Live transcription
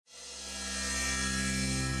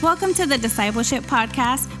Welcome to the Discipleship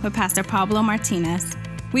Podcast with Pastor Pablo Martinez.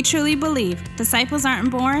 We truly believe disciples aren't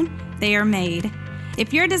born, they are made.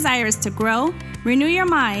 If your desire is to grow, renew your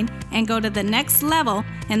mind, and go to the next level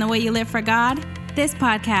in the way you live for God, this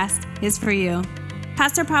podcast is for you.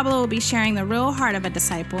 Pastor Pablo will be sharing the real heart of a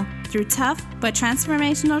disciple through tough but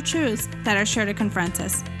transformational truths that are sure to confront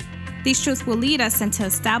us. These truths will lead us into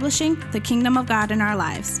establishing the kingdom of God in our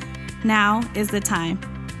lives. Now is the time.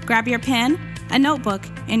 Grab your pen, a notebook,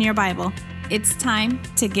 and your Bible. It's time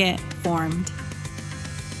to get formed.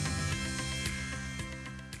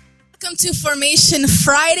 Welcome to Formation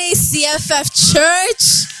Friday, CFF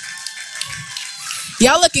Church.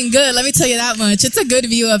 Y'all looking good, let me tell you that much. It's a good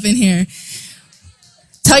view up in here.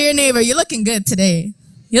 Tell your neighbor, you're looking good today.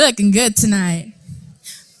 You're looking good tonight.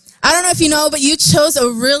 I don't know if you know, but you chose a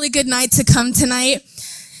really good night to come tonight.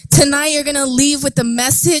 Tonight, you're going to leave with a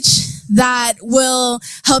message that will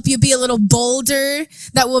help you be a little bolder,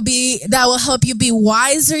 that will help you be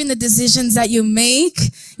wiser in the decisions that you make.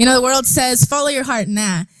 You know, the world says, follow your heart.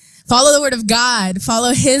 Nah. Follow the word of God.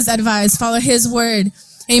 Follow his advice. Follow his word.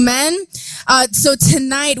 Amen. So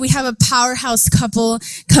tonight we have a powerhouse couple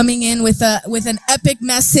coming in with an epic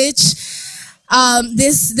message.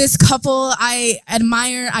 This couple I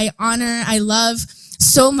admire, I honor, I love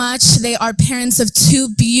so much. They are parents of two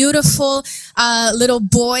beautiful little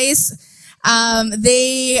boys.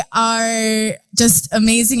 They are just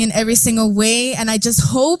amazing in every single way, and I just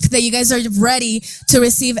hope that you guys are ready to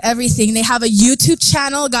receive everything. They have a YouTube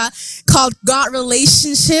channel called Got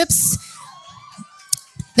Relationships.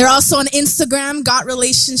 They're also on Instagram, Got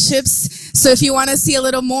Relationships. So if you want to see a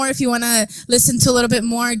little more, if you want to listen to a little bit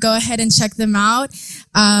more, go ahead and check them out.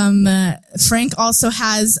 Frank also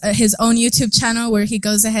has his own YouTube channel where he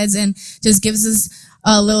goes ahead and just gives us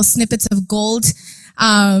little snippets of gold.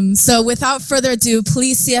 So without further ado,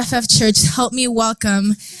 please, CFF Church, help me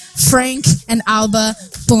welcome Frank and Alba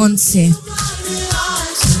Ponce.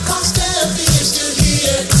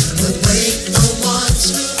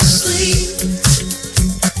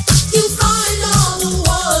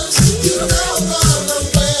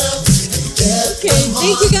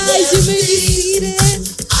 Thank you guys, you may be seated.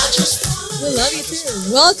 We love you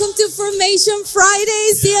too. Welcome to Formation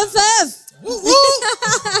Friday, CFF.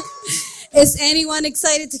 Is anyone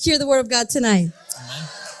excited to hear the word of God tonight? Amen.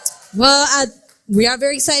 Well, we are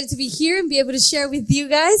very excited to be here and be able to share with you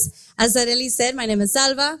guys. As Arely said, my name is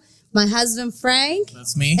Alba. My husband, Frank.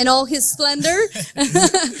 That's me. And all his splendor.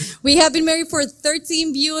 We have been married for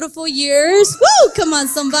 13 beautiful years. Woo! Come on,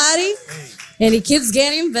 somebody. Hey. And it keeps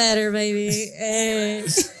getting better, baby. Hey.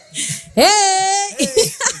 Hey.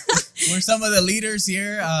 We're some of the leaders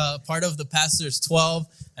here, part of the Pastor's 12.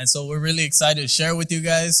 And so we're really excited to share with you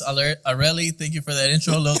guys. Arely, thank you for that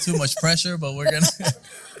intro. A little too much pressure, but we're going to...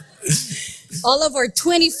 All of our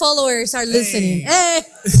 20 followers are listening. Hey.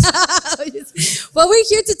 Well, we're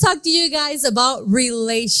here to talk to you guys about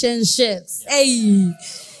relationships. Hey.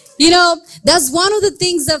 You know, that's one of the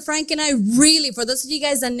things that Frank and I really, for those of you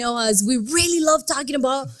guys that know us, we really love talking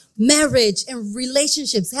about marriage and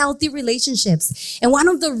relationships, healthy relationships. And one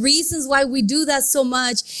of the reasons why we do that so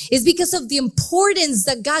much is because of the importance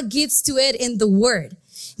that God gives to it in the Word.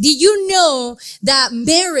 Do you know that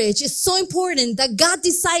marriage is so important that God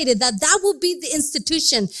decided that that will be the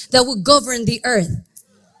institution that will govern the earth?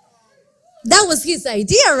 That was his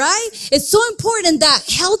idea, right? It's so important that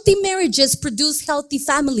healthy marriages produce healthy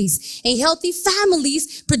families, and healthy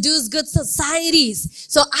families produce good societies.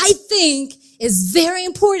 So I think it's very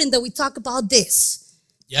important that we talk about this.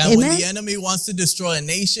 Yeah, Amen? When the enemy wants to destroy a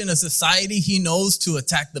nation, a society, he knows to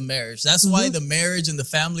attack the marriage. That's why the marriage and the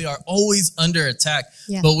family are always under attack.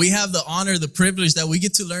 Yeah. But we have the honor, the privilege that we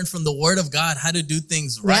get to learn from the Word of God how to do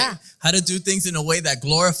things right, how to do things in a way that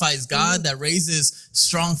glorifies God, that raises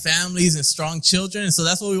strong families and strong children. And so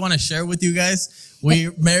that's what we want to share with you guys.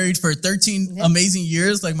 We're married for 13 amazing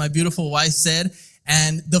years, like my beautiful wife said.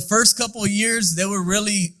 And the first couple of years, they were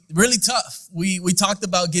really, really tough. We talked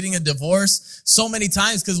about getting a divorce so many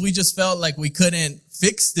times because we just felt like we couldn't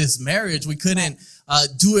fix this marriage. We couldn't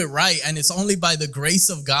do it right. And it's only by the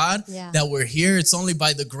grace of God that we're here. It's only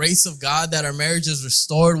by the grace of God that our marriage is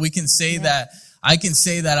restored. We can say that I can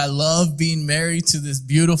say that I love being married to this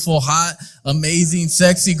beautiful, hot, amazing,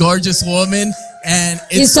 sexy, gorgeous woman. And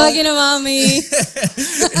he's talking about me.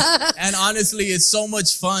 And honestly, it's so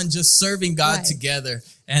much fun just serving God together.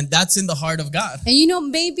 And that's in the heart of God. And you know,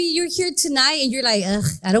 maybe you're here tonight and you're like,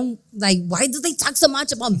 I don't like, why do they talk so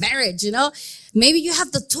much about marriage? You know, maybe you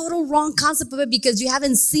have the total wrong concept of it because you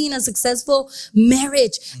haven't seen a successful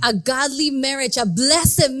marriage, a godly marriage, a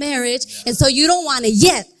blessed marriage. And so you don't want it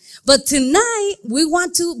yet. But tonight, we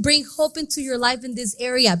want to bring hope into your life in this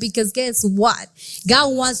area because guess what?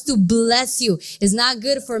 God wants to bless you. It's not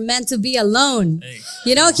good for men to be alone. Hey.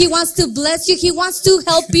 You know, He wants to bless you. He wants to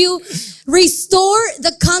help you restore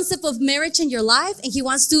the concept of marriage in your life, and He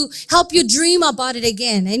wants to help you dream about it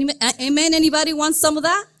again. Amen? Anybody want some of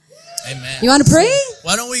that? Amen. You want to pray?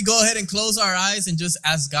 Why don't we go ahead and close our eyes and just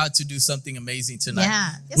ask God to do something amazing tonight?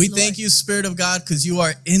 Yeah. Yes, we Lord. Thank you, Spirit of God, because you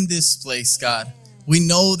are in this place, God. We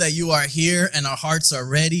know that you are here and our hearts are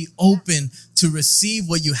ready, open to receive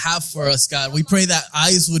what you have for us, God. We pray that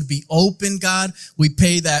eyes would be open, God. We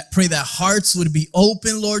pray that hearts would be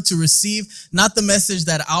open, Lord, to receive not the message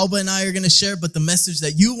that Alba and I are going to share, but the message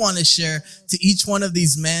that you want to share to each one of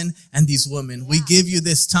these men and these women. We give you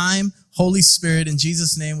this time, Holy Spirit. In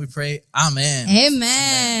Jesus' name we pray. Amen.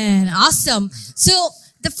 Amen. Awesome. So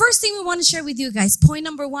the first thing we want to share with you guys, point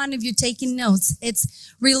number 1, if you're taking notes,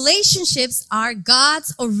 it's relationships are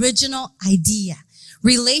God's original idea.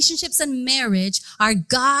 Relationships and marriage are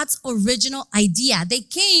God's original idea. They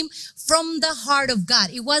came from the heart of God.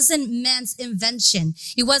 It wasn't man's invention.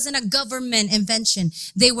 It wasn't a government invention.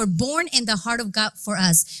 They were born in the heart of God for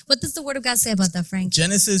us. What does the Word of God say about that, Frank?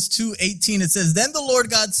 Genesis 2:18, it says, "Then the Lord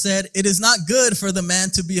God said, it is not good for the man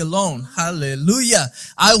to be alone." Hallelujah.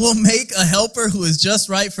 "I will make a helper who is just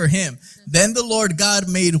right for him. Then the Lord God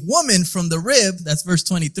made woman from the rib," that's verse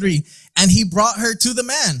 23, "and He brought her to the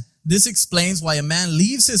man." This explains why a man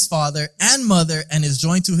leaves his father and mother and is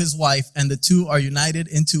joined to his wife, and the two are united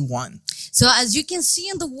into one. So as you can see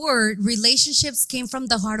in the Word, relationships came from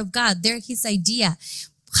the heart of God. They're His idea.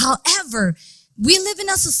 However, we live in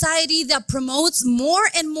a society that promotes more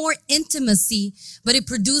and more intimacy, but it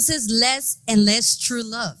produces less and less true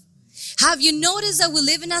love. Have you noticed that we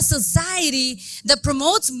live in a society that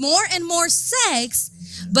promotes more and more sex,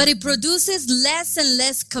 but it produces less and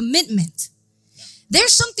less commitment?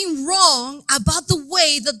 There's something wrong about the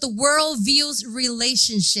way that the world views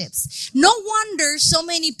relationships. No wonder so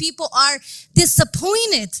many people are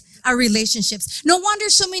disappointed at relationships. No wonder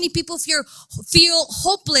so many people feel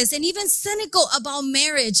hopeless and even cynical about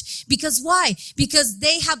marriage. Because why? Because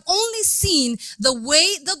they have only seen the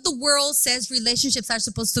way that the world says relationships are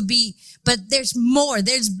supposed to be. But there's more.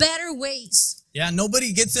 There's better ways. Yeah,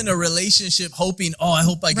 nobody gets in a relationship hoping, oh, I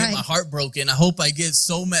hope I get my heart broken. I hope I get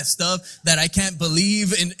so messed up that I can't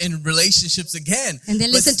believe in relationships again. And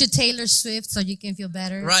then listen to Taylor Swift so you can feel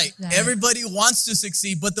better. Right. Everybody wants to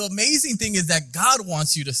succeed. But the amazing thing is that God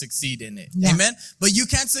wants you to succeed in it. Yeah. Amen. But you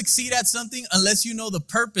can't succeed at something unless you know the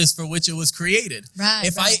purpose for which it was created. Right.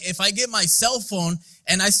 If I get my cell phone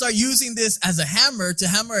and I start using this as a hammer to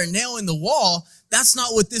hammer a nail in the wall, that's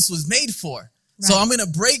not what this was made for. Right. So I'm going to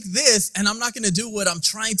break this and I'm not going to do what I'm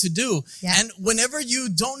trying to do. Yeah. And whenever you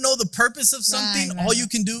don't know the purpose of something, all you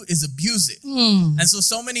can do is abuse it. And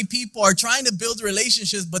so many people are trying to build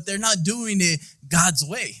relationships, but they're not doing it God's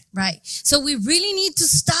way. Right. So we really need to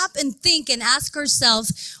stop and think and ask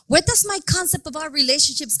ourselves, where does my concept about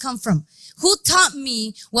relationships come from? Who taught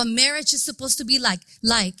me what marriage is supposed to be like?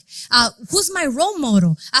 Who's my role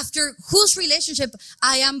model? After whose relationship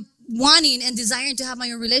I am wanting and desiring to have my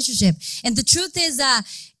own relationship. And the truth is that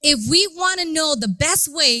if we want to know the best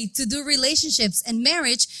way to do relationships and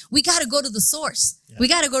marriage, we got to go to the source. Yeah. We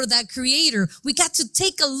got to go to that creator. We got to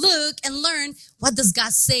take a look and learn, what does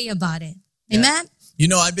God say about it? Yeah. Amen? You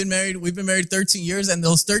know, we've been married 13 years, and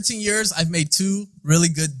those 13 years, I've made 2 really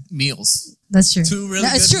good meals. That's true. 2 really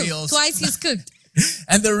good meals. Twice he's cooked.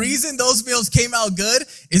 And the reason those meals came out good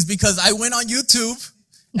is because I went on YouTube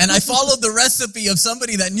and I followed the recipe of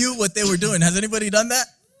somebody that knew what they were doing. Has anybody done that?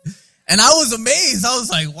 And I was amazed. I was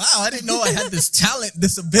like, wow, I didn't know I had this talent,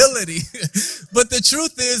 this ability. But the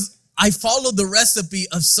truth is, I followed the recipe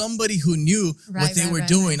of somebody who knew what they were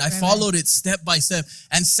doing. I followed it step by step.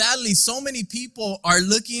 And sadly, so many people are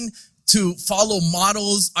looking to follow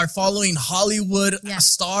models, are following Hollywood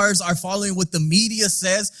stars, are following what the media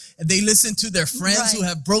says. They listen to their friends who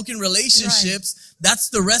have broken relationships. That's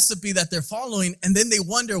the recipe that they're following. And then they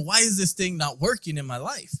wonder, why is this thing not working in my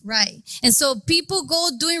life? Right. And so people go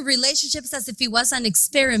doing relationships as if it was an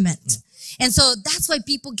experiment. And so that's why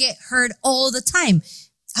people get hurt all the time.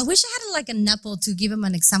 I wish I had like a nipple to give him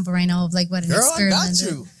an example right now of like what an experiment is.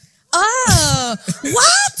 Girl, I got you. Oh,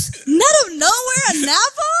 what? Out of nowhere, a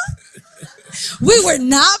napa? We were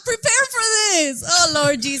not prepared for this. Oh,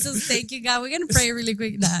 Lord Jesus, thank you, God. We're going to pray really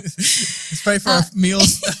quick now. Let's pray for our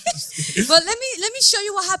meals. But let me show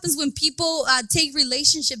you what happens when people take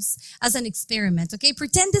relationships as an experiment, okay?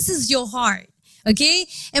 Pretend this is your heart, okay?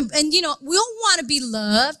 And you know, we all want to be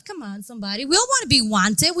loved. Come on, somebody. We all want to be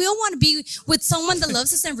wanted. We all want to be with someone that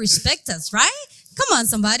loves us and respects us, right? Come on,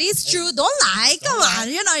 somebody. It's true. Don't lie. Come on.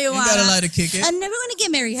 You know you want. You gotta lie to kick it. I'm never going to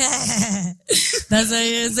get married. That's what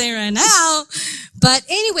you're saying right now. But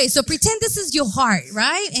anyway, so pretend this is your heart,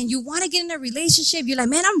 right? And you want to get in a relationship. You're like,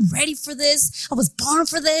 man, I'm ready for this. I was born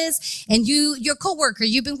for this. And your coworker,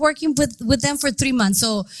 you've been working with them for 3 months.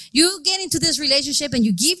 So you get into this relationship and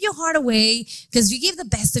you give your heart away because you give the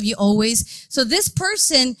best of you always. So this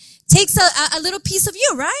person takes a little piece of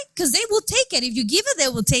you, right? Because they will take it. If you give it, they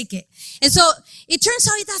will take it. And so it turns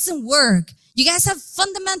out it doesn't work. You guys have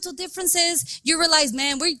fundamental differences. You realize,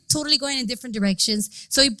 man, we're totally going in different directions.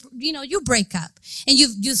 So, you break up and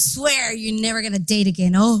you swear you're never going to date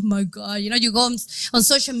again. Oh my God. You go on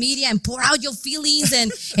social media and pour out your feelings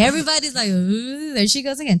and everybody's like, ooh, there she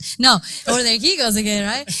goes again. No, or there he goes again,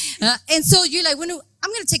 right? And so you're like, I'm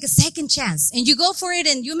going to take a second chance. And you go for it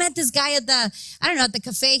and you met this guy at the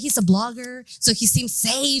cafe. He's a blogger. So he seems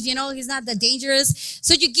safe, he's not that dangerous.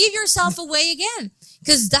 So you give yourself away again.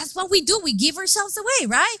 Because that's what we do. We give ourselves away,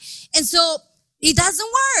 right? And so it doesn't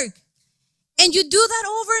work. And you do that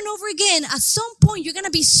over and over again. At some point, you're going to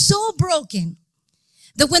be so broken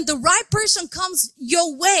that when the right person comes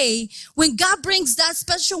your way, when God brings that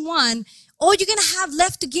special one, all you're going to have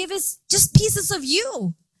left to give is just pieces of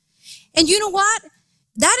you. And you know what?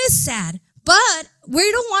 That is sad. But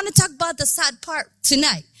we don't want to talk about the sad part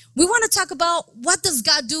tonight. We want to talk about what does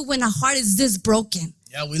God do when a heart is this broken.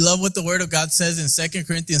 Yeah, we love what the Word of God says in 2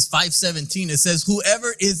 Corinthians 5:17. It says,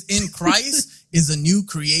 whoever is in Christ is a new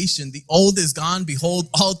creation. The old is gone. Behold,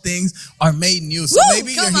 all things are made new. So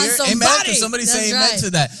maybe you're here. Amen. Can somebody say amen to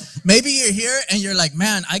that? Maybe you're here and you're like,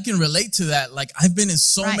 man, I can relate to that. Like, I've been in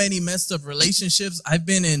so many messed up relationships. I've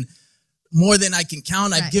been in more than I can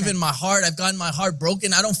count. I've given my heart. I've gotten my heart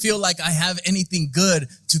broken. I don't feel like I have anything good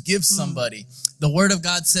to give somebody. The Word of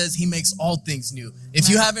God says He makes all things new. If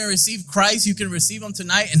you haven't received Christ, you can receive Him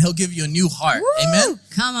tonight and He'll give you a new heart. Woo! Amen?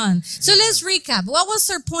 Come on. So let's recap. What was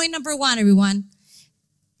our point number 1, everyone?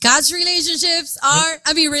 God's relationships are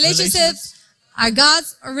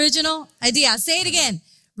God's original idea. Say it again.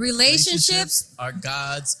 Relationships are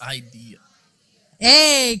God's idea.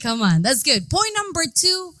 Hey, come on. That's good. Point number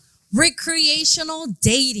 2, recreational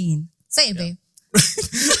dating. Say it, babe.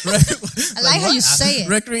 I like how you say it.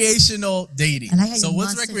 Recreational dating. So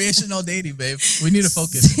what's recreational dating, babe? We need to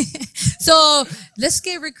focus. So let's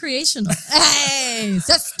get recreational. Hey,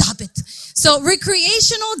 just stop it. So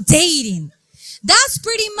recreational dating. That's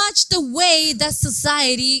pretty much the way that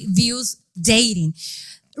society views dating.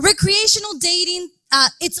 Recreational dating,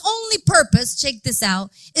 its only purpose, check this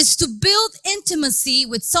out, is to build intimacy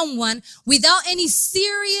with someone without any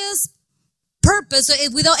serious purpose or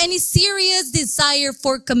without any serious desire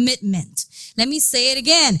for commitment. Let me say it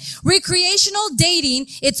again. Recreational dating,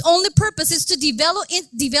 its only purpose is to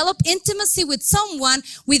develop intimacy with someone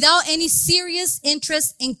without any serious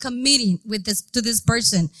interest in committing to this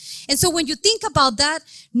person. And so when you think about that,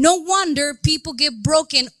 no wonder people get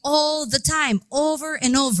broken all the time, over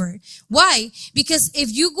and over. Why? Because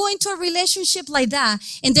if you go into a relationship like that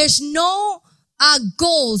and there's no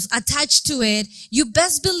goals attached to it, you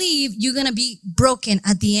best believe you're going to be broken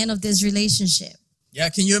at the end of this relationship. Yeah,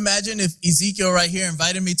 can you imagine if Ezekiel right here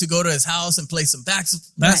invited me to go to his house and play some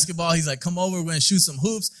basketball? Right. He's like, come over, we're going to shoot some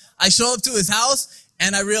hoops. I show up to his house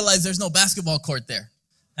and I realize there's no basketball court there.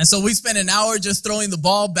 And so we spent an hour just throwing the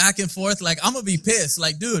ball back and forth. Like, I'm going to be pissed.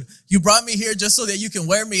 Like, dude, you brought me here just so that you can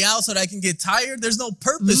wear me out so that I can get tired. There's no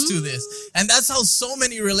purpose to this. And that's how so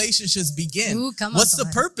many relationships begin. What's the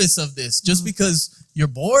purpose of this? Just because you're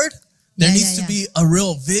bored? There needs to be a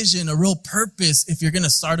real vision, a real purpose if you're going to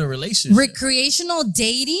start a relationship. Recreational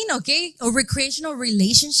dating, okay, or recreational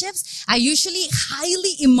relationships are usually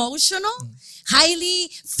highly emotional, highly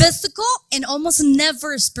physical, and almost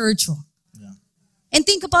never spiritual. And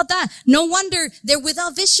think about that. No wonder they're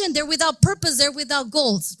without vision, they're without purpose, they're without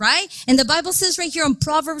goals, right? And the Bible says right here in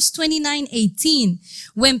Proverbs 29:18,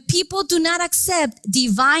 when people do not accept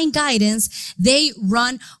divine guidance, they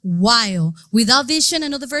run wild. Without vision,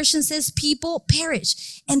 another version says people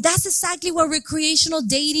perish. And that's exactly what recreational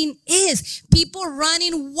dating is. People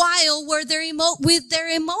running wild with their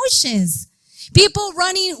emotions. People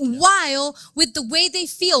running wild with the way they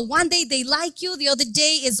feel. One day they like you, the other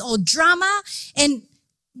day is all drama. And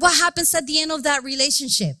what happens at the end of that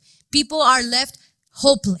relationship? People are left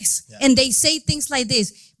hopeless. Yeah. And they say things like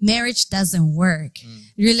this: marriage doesn't work.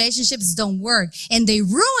 Relationships don't work. And they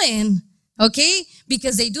ruin, okay,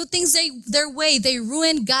 because they do things their way, they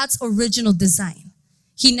ruin God's original design.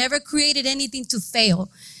 He never created anything to fail.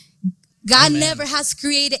 God Amen. never has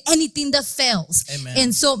created anything that fails. Amen.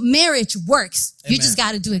 And so marriage works. Amen. You just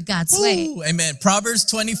got to do it God's way. Ooh, amen. Proverbs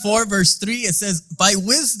 24 verse 3, it says, by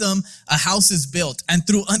wisdom, a house is built, and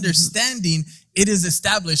through understanding, it is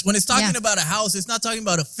established. When it's talking about a house, it's not talking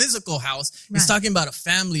about a physical house. It's talking about a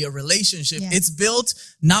family, a relationship. It's built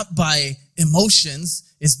not by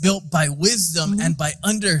emotions. It's built by wisdom and by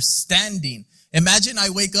understanding. Imagine I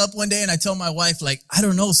wake up one day and I tell my wife, like, I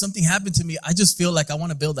don't know, something happened to me. I just feel like I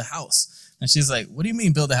want to build a house. And she's like, what do you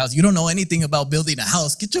mean build a house? You don't know anything about building a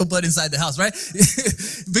house. Get your butt inside the house, right?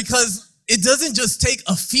 Because it doesn't just take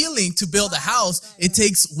a feeling to build a house. It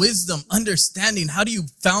takes wisdom, understanding. How do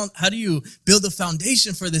you build a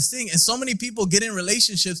foundation for this thing? And so many people get in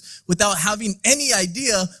relationships without having any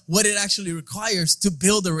idea what it actually requires to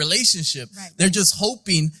build a relationship. They're just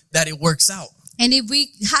hoping that it works out. And if we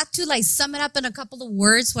had to like sum it up in a couple of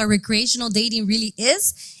words, what recreational dating really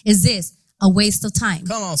is this: a waste of time.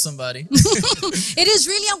 Come on, somebody. It is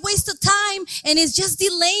really a waste of time, and it's just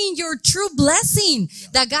delaying your true blessing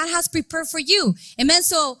that God has prepared for you. Amen.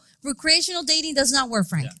 So recreational dating does not work,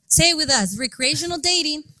 Frank. Say it with us. Recreational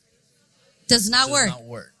dating does not work.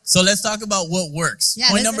 So let's talk about what works. Yeah,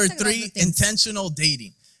 Point let's number talk about 3, the things. intentional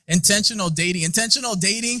dating. Intentional dating. Intentional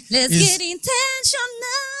dating Let's is... get intentional.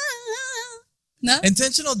 No?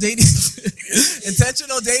 Intentional dating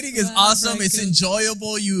intentional dating is awesome. It's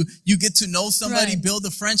enjoyable. You get to know somebody, build a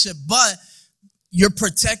friendship, but you're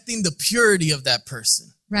protecting the purity of that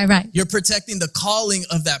person. Right. You're protecting the calling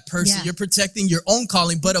of that person. Yeah. You're protecting your own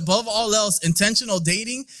calling. But above all else, intentional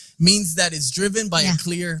dating means that it's driven by a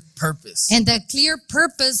clear purpose. And the clear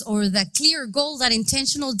purpose or the clear goal that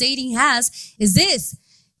intentional dating has is this: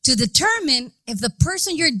 to determine if the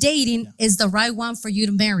person you're dating is the right one for you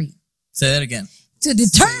to marry. Say that again. To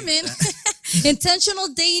determine intentional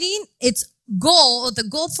dating, its goal, or the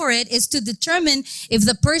goal for it, is to determine if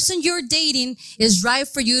the person you're dating is right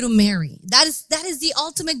for you to marry. That is the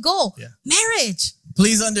ultimate goal. Marriage.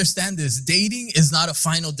 Please understand this. Dating is not a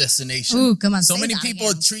final destination. Ooh, come on. So many people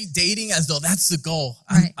treat dating as though that's the goal.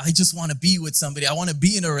 I just want to be with somebody. I want to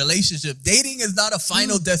be in a relationship. Dating is not a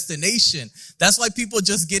final destination. That's why people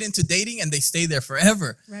just get into dating and they stay there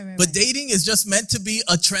forever. But dating is just meant to be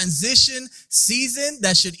a transition season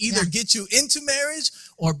that should either get you into marriage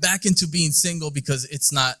or back into being single, because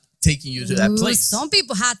it's not taking you to that place. Some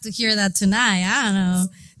people had to hear that tonight. I don't know.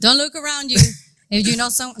 Don't look around you. If you know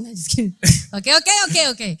someone, no, just kidding.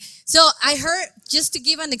 Okay. So I heard, just to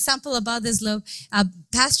give an example about this, love,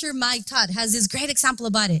 Pastor Mike Todd has this great example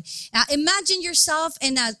about it. Imagine yourself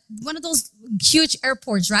in one of those huge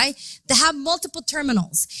airports, right? That have multiple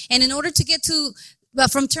terminals. And in order to get to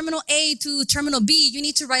from terminal A to terminal B, you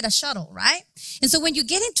need to ride a shuttle, right? And so when you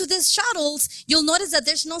get into these shuttles, you'll notice that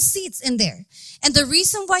there's no seats in there. And the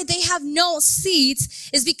reason why they have no seats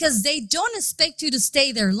is because they don't expect you to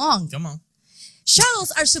stay there long. Come on.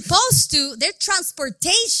 Shuttles are supposed to, they're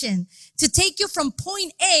transportation to take you from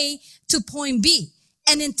point A to point B.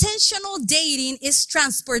 And intentional dating is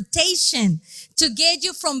transportation to get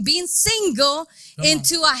you from being single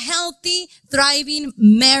into a healthy, thriving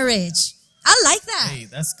marriage. I like that. Hey,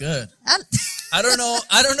 that's good. I don't know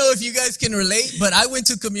if you guys can relate, but I went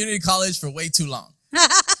to community college for way too long.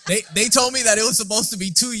 They told me that it was supposed to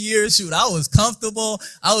be 2 years. Shoot, I was comfortable.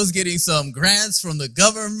 I was getting some grants from the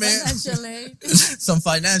government. Financial aid. Some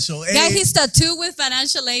financial aid. Yeah, he's tattooed with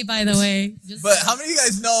financial aid, by the way. But how many of you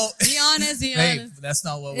guys know? Be honest. Hey, that's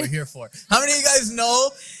not what we're here for. How many of you guys know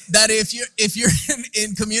that if you're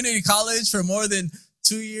in community college for more than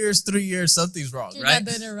 2 years, 3 years, something's wrong, right?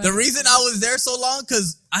 The reason I was there so long,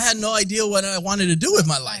 because I had no idea what I wanted to do with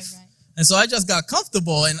my life. And so I just got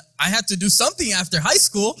comfortable, and I had to do something after high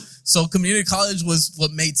school. So community college was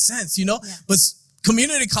what made sense, you know? Yeah. But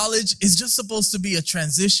community college is just supposed to be a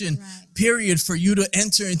transition period for you to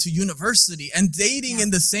enter into university. And dating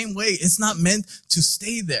in the same way, it's not meant to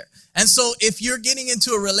stay there. And so if you're getting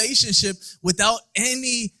into a relationship without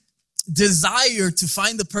any desire to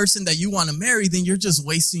find the person that you want to marry, then you're just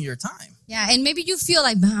wasting your time. Yeah, and maybe you feel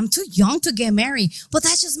like, I'm too young to get married. But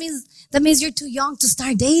that means you're too young to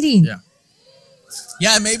start dating.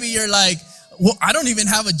 Yeah, maybe you're like, well, I don't even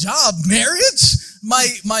have a job. Marriage?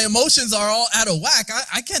 My emotions are all out of whack.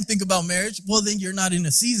 I can't think about marriage. Well, then you're not in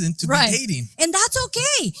a season to be dating. And that's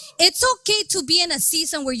okay. It's okay to be in a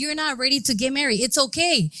season where you're not ready to get married. It's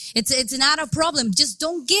okay. It's not a problem. Just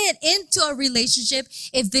don't get into a relationship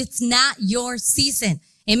if it's not your season.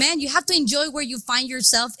 Amen. You have to enjoy where you find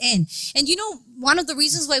yourself in. And you know, one of the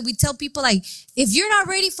reasons why we tell people, like, if you're not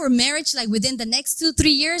ready for marriage, like within the next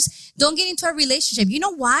 2-3 years, don't get into a relationship. You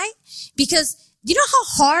know why? Because you know how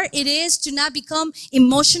hard it is to not become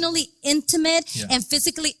emotionally intimate and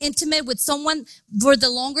physically intimate with someone for the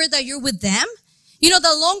longer that you're with them? You know,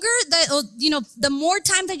 the longer that, the more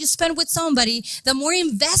time that you spend with somebody, the more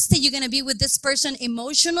invested you're going to be with this person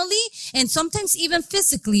emotionally and sometimes even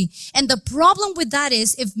physically. And the problem with that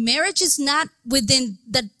is if marriage is not within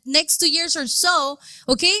the next 2 years or so,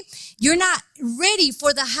 okay, you're not ready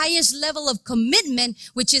for the highest level of commitment,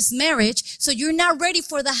 which is marriage. So you're not ready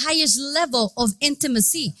for the highest level of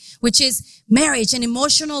intimacy, which is marriage and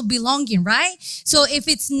emotional belonging, right? So if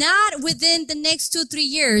it's not within the next 2-3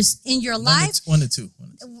 years in your life, one to two.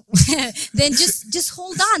 then just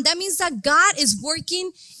hold on. That means that God is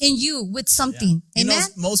working in you with something. Yeah. Amen.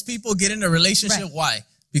 You know, most people get in a relationship. Right. Why?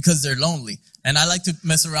 Because they're lonely. And I like to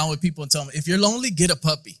mess around with people and tell them, if you're lonely, get a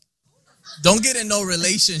puppy. Don't get in no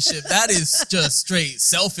relationship. That is just straight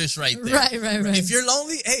selfish right there. Right. If you're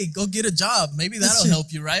lonely, hey, go get a job. Maybe that'll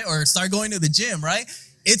help you, right? Or start going to the gym, right?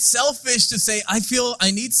 It's selfish to say, I feel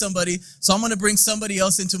I need somebody, so I'm going to bring somebody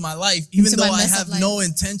else into my life, even though I have no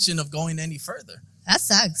intention of going any further. That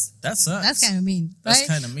sucks. That sucks. That's kind of mean, right? That's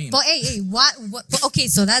kind of mean. But hey, what? Okay,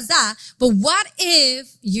 so that's that. But what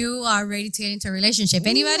if you are ready to get into a relationship?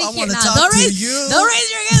 Anybody here? Don't raise your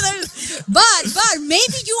hand. But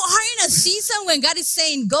maybe you are in a season when God is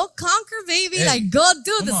saying, "Go conquer, baby. Hey, like go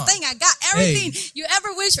do this thing. I got everything you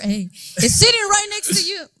ever wish." Hey, it's sitting right next to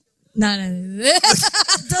you. No.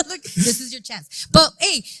 Don't look. This is your chance. But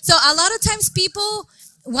hey, so a lot of times people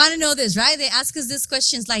want to know this, right? They ask us these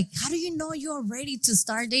questions like, how do you know you're ready to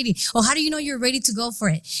start dating? Or how do you know you're ready to go for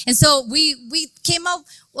it? And so we came up,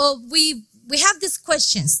 we have these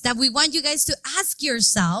questions that we want you guys to ask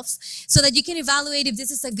yourselves so that you can evaluate if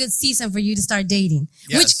this is a good season for you to start dating,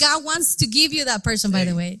 which God wants to give you that person, by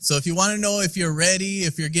the way. So if you want to know if you're ready,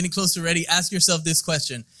 if you're getting close to ready, ask yourself this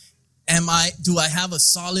question. Do I have a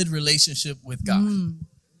solid relationship with God?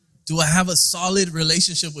 Do I have a solid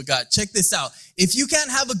relationship with God? Check this out. If you can't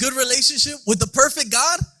have a good relationship with the perfect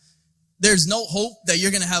God, there's no hope that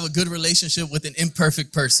you're going to have a good relationship with an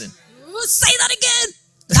imperfect person. Say that again.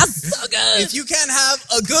 That's so good. If you can't have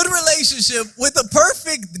a good relationship with a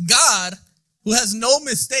perfect God who has no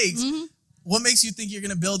mistakes, what makes you think you're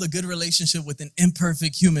going to build a good relationship with an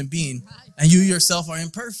imperfect human being? And you yourself are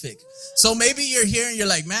imperfect. So maybe you're here and you're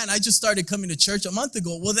like, man, I just started coming to church a month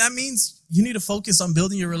ago. Well, that means you need to focus on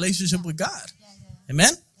building your relationship with God.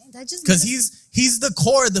 Amen? Because he's the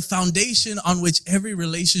core, the foundation on which every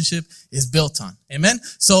relationship is built on. Amen?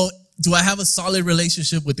 So do I have a solid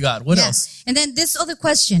relationship with God? What else? And then this other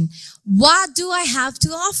question, what do I have to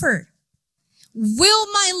offer? Will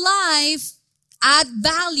my life add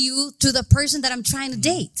value to the person that I'm trying to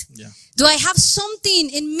date? Yeah. Do I have something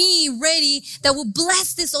in me ready that will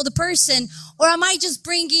bless this other person? Or am I just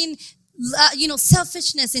bringing,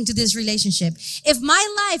 selfishness into this relationship? If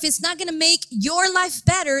my life is not going to make your life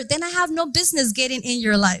better, then I have no business getting in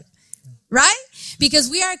your life. Right? Because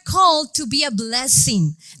we are called to be a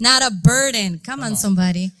blessing, not a burden. Come on,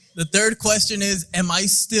 somebody. The third question is, am I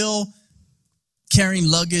still carrying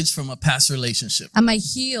luggage from a past relationship? Am I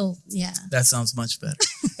healed? Yeah. That sounds much better.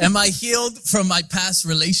 Am I healed from my past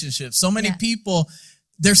relationship? So many people,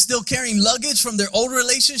 they're still carrying luggage from their old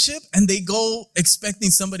relationship and they go expecting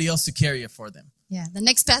somebody else to carry it for them. Yeah, the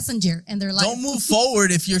next passenger in their life. Don't move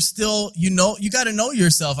forward if you're still, you got to know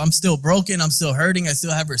yourself. I'm still broken. I'm still hurting. I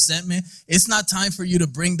still have resentment. It's not time for you to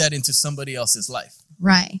bring that into somebody else's life.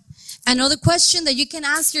 Right. Another question that you can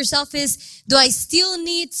ask yourself is, do I still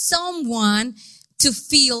need someone to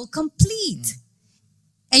feel complete?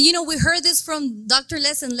 And we heard this from Dr.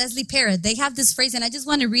 Les and Leslie Parrott. They have this phrase, and I just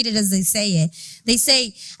want to read it as they say it. They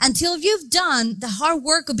say, until you've done the hard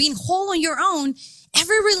work of being whole on your own,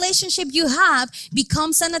 every relationship you have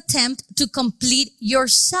becomes an attempt to complete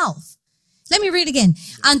yourself. Let me read again.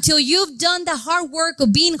 Until you've done the hard work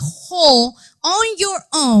of being whole on your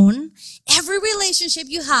own, every relationship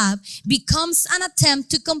you have becomes an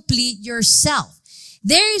attempt to complete yourself.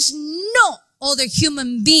 There is no other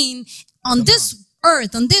human being on this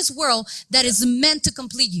earth, on this world, that is meant to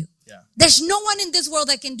complete you. Yeah. There's no one in this world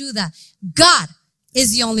that can do that. God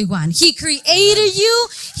is the only one. He created you.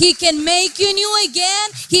 He can make you new again.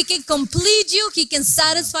 He can complete you. He can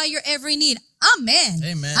satisfy your every need. Amen.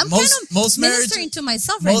 Amen. I'm most ministering to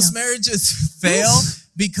myself right now. Most marriages fail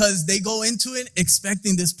because they go into it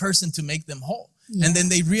expecting this person to make them whole. Yeah. And then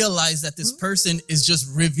they realize that this person is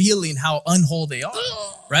just revealing how unwhole they are,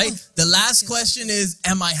 right? The last question is,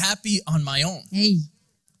 am I happy on my own? Hey.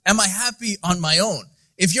 Am I happy on my own?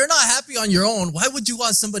 If you're not happy on your own, why would you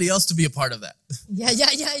want somebody else to be a part of that? Yeah.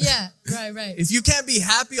 Right. If you can't be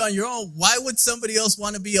happy on your own, why would somebody else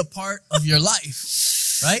want to be a part of your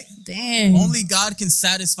life? right? Dang. Only God can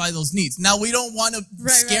satisfy those needs. Now, we don't want to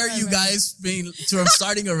scare you guys from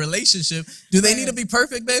starting a relationship. Do they need to be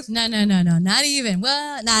perfect, babe? No, not even.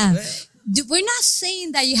 Well, nah. We're not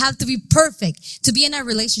saying that you have to be perfect to be in a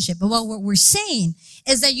relationship, but what we're saying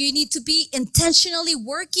is that you need to be intentionally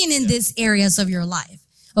working in these areas of your life.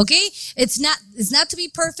 Okay? It's not to be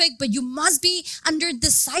perfect, but you must be under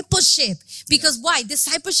discipleship. Because why?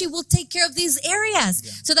 Discipleship will take care of these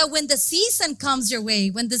areas so that when the season comes your way,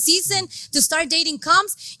 when the season to start dating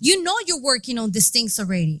comes, you know you're working on these things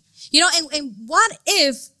already. You know, and what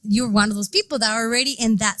if you're one of those people that are already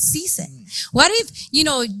in that season? What if, you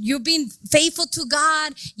know, you've been faithful to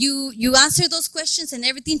God, you answer those questions and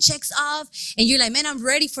everything checks off, and you're like, man, I'm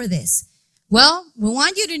ready for this. Well, we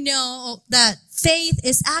want you to know that faith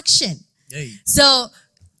is action. Hey. So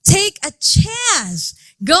take a chance.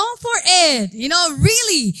 Go for it. You know,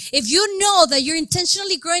 really, if you know that you're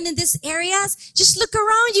intentionally growing in these areas, just look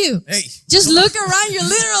around you. Hey. Just look around you,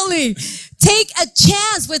 literally. Take a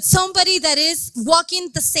chance with somebody that is walking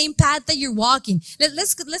the same path that you're walking.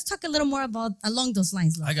 Let's talk a little more about along those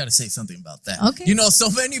lines, Lord. I got to say something about that. Okay. You know, so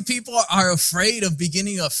many people are afraid of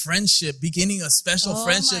beginning a friendship, beginning a special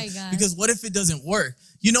friendship, my God. because what if it doesn't work?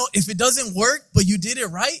 You know, if it doesn't work, but you did it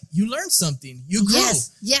right, you learned something. You grew.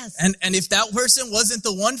 Yes. And if that person wasn't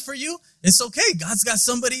the one for you, it's okay. God's got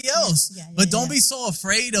somebody else. But don't be so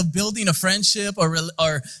afraid of building a friendship or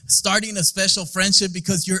starting a special friendship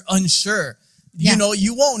because you're unsure. You know,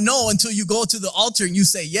 you won't know until you go to the altar and you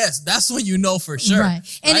say yes. That's when you know for sure.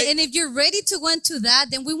 Right. And if you're ready to go into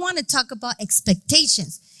that, then we want to talk about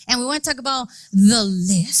expectations. And we want to talk about the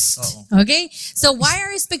list. Uh-oh. Okay? So why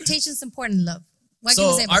are expectations important, love? What can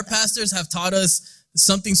you say about our pastors have taught us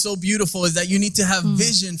something so beautiful is that you need to have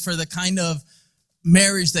vision for the kind of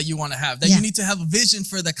marriage that you want to have, that you need to have a vision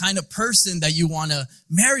for the kind of person that you want to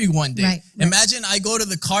marry one day. Right. Imagine I go to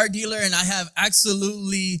the car dealer and I have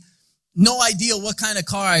absolutely no idea what kind of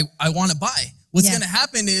car I want to buy. What's going to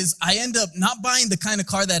happen is I end up not buying the kind of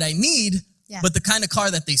car that I need, but the kind of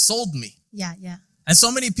car that they sold me. Yeah. And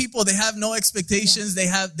so many people, they have no expectations.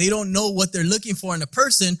 They don't know what they're looking for in a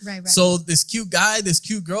person. Right. So this cute guy, this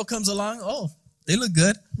cute girl comes along. Oh, they look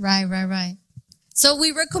good. Right. So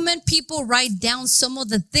we recommend people write down some of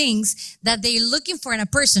the things that they're looking for in a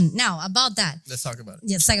person. Now, about that. Let's talk about it.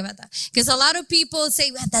 Yes, talk about that. Because a lot of people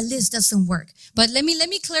say, well, that list doesn't work. But let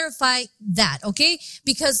me clarify that, okay?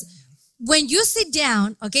 Because when you sit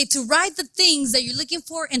down, okay, to write the things that you're looking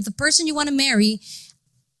for in the person you want to marry,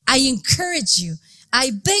 I encourage you,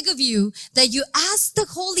 I beg of you that you ask the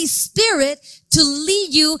Holy Spirit to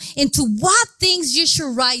lead you into what things you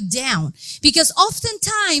should write down. Because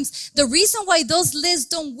oftentimes, the reason why those lists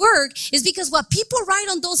don't work is because what people write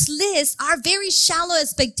on those lists are very shallow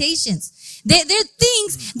expectations. They're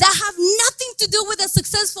things that have nothing to do with a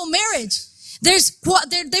successful marriage. They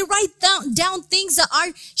write down things that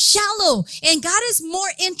are shallow, and God is more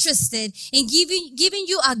interested in giving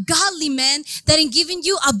you a godly man than in giving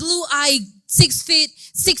you a blue-eyed 6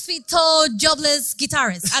 feet tall, jobless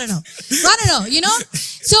guitarist. I don't know, you know?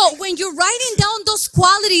 So when you're writing down those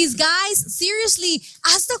qualities, guys, seriously,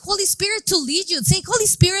 ask the Holy Spirit to lead you. Say, Holy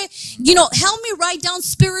Spirit, you know, help me write down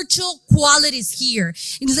spiritual qualities here.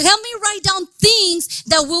 Help me write down things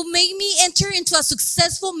that will make me enter into a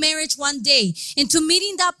successful marriage one day, into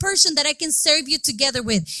meeting that person that I can serve you together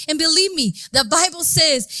with. And believe me, the Bible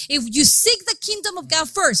says, if you seek the kingdom of God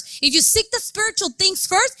first, if you seek the spiritual things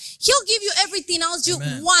first, He'll give you everything else you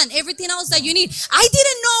want, everything else that you need. I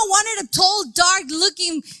didn't know I wanted a tall,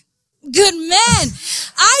 dark-looking, good man.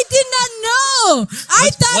 I did not know.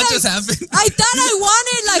 What just happened? I thought I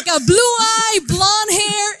wanted like a blue eye, blonde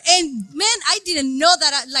hair, and man, I didn't know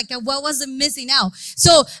that what wasn't missing out.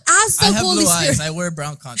 So ask the Holy Spirit. I have blue eyes. I wear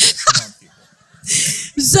brown contacts. Come on,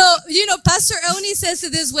 people. So, you know, Pastor Oni says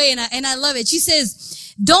it this way, and I love it. She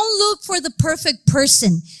says, don't look for the perfect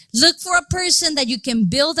person. Look for a person that you can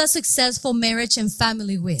build a successful marriage and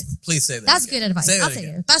family with. Please say that. That's again. good advice. Say I'll that say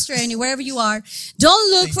again. it. Pastor Annie, wherever you are,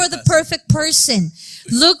 don't look for the perfect person.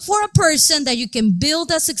 Look for a person that you can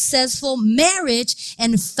build a successful marriage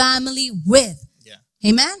and family with.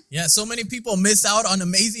 Amen? Yeah, so many people miss out on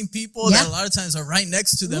amazing people that a lot of times are right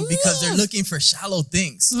next to them because they're looking for shallow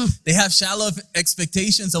things. They have shallow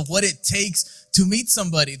expectations of what it takes to meet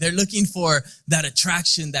somebody. They're looking for that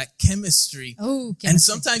attraction, that chemistry. And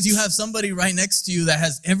sometimes you have somebody right next to you that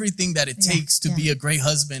has everything that it takes to be a great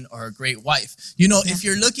husband or a great wife. You know, if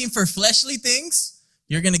you're looking for fleshly things,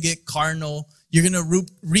 you're going to get carnal. You're going to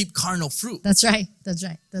reap carnal fruit. That's right.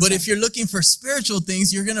 But if you're looking for spiritual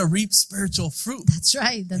things, you're going to reap spiritual fruit. That's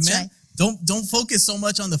right. Don't focus so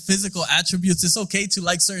much on the physical attributes. It's okay to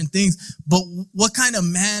like certain things, but what kind of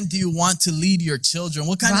man do you want to lead your children?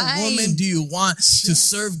 What kind of woman do you want to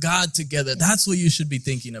serve God together? That's what you should be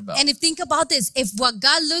thinking about. And think about this. If what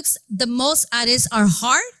God looks the most at is our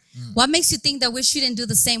heart, what makes you think that we shouldn't do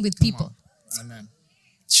the same with people? Amen.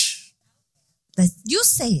 You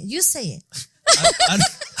say it. You say it.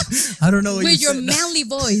 I don't know what with you your said. manly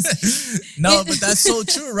voice. No, but that's so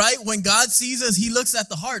true, right? When God sees us, he looks at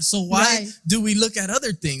the heart. So why do we look at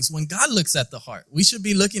other things when God looks at the heart? We should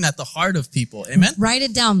be looking at the heart of people. Amen? Write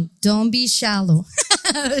it down. Don't be shallow.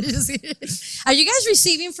 Are you guys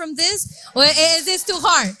receiving from this? Or is this too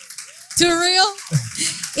hard? Too real?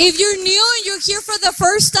 If you're new and you're here for the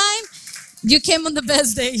first time, you came on the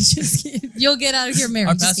best day. You'll get out of here married.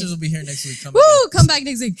 Our pastors will be here next week. Come back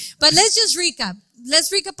next week. But let's just recap.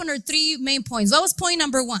 Let's recap on our 3 main points. What was point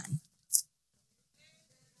number 1?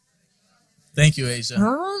 Thank you, Asia.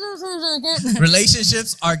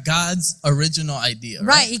 Relationships are God's original idea.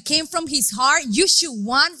 Right. It came from his heart. You should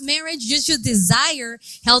want marriage. You should desire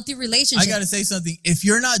healthy relationships. I got to say something. If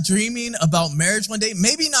you're not dreaming about marriage one day,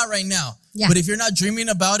 maybe not right now. Yeah. But if you're not dreaming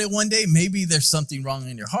about it one day, maybe there's something wrong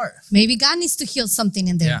in your heart. Maybe God needs to heal something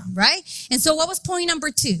in there, right? And so what was point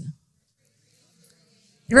number 2?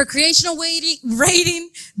 Recreational dating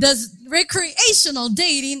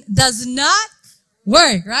does not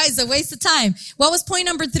work, right? It's a waste of time. What was point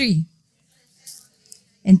number 3?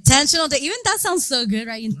 Intentional dating. Even that sounds so good,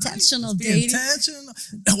 right? Intentional dating. Intentional.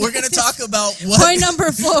 We're going to talk about what. Point number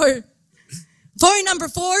 4. Point number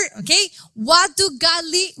 4, okay? What do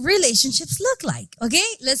godly relationships look like?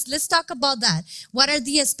 Okay? Let's talk about that. What are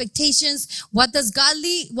the expectations? What do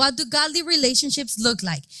godly relationships look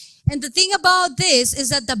like? And the thing about this is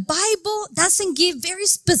that the Bible doesn't give very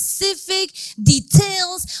specific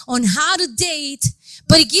details on how to date,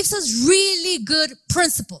 but it gives us really good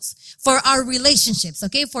principles for our relationships,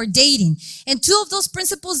 okay? For dating. And 2 of those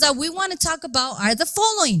principles that we want to talk about are the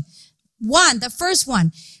following. The first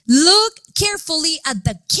one, look carefully at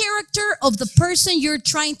the character of the person you're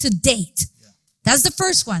trying to date. That's the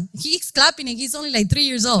first one. He's clapping and he's only like 3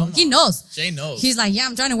 years old. He knows. Jay knows. He's like, yeah,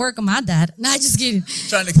 I'm trying to work on my dad. Nah, just kidding.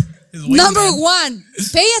 Number 1,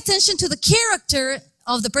 pay attention to the character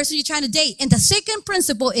of the person you're trying to date. And the second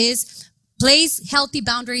principle is place healthy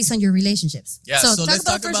boundaries on your relationships. Yeah, so let's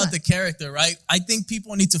talk about the character, right? I think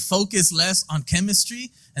people need to focus less on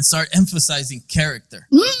chemistry and start emphasizing character.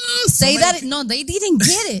 Say that. No, they didn't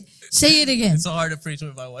get it. Say it again. It's so hard to preach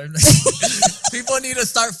with my wife. People need to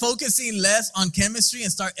start focusing less on chemistry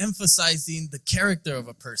and start emphasizing the character of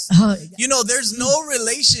a person. You know, there's no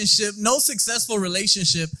relationship, no successful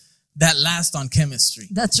relationship that lasts on chemistry.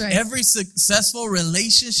 That's right. Every successful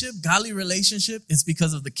relationship, godly relationship, is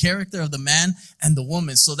because of the character of the man and the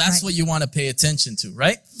woman. So that's what you want to pay attention to,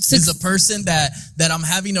 right? Is a person that I'm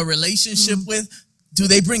having a relationship with, do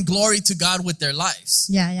they bring glory to God with their lives?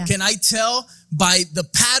 Yeah. Can I tell by the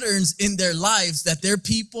patterns in their lives that they're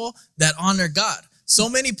people that honor God? So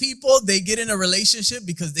many people, they get in a relationship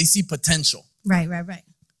because they see potential. Right.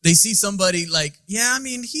 They see somebody like,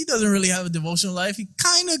 he doesn't really have a devotional life. He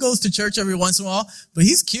kind of goes to church every once in a while, but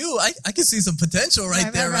he's cute. I can see some potential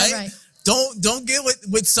right there. Don't get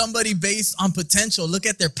with somebody based on potential. Look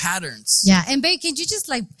at their patterns. Yeah, and babe, can you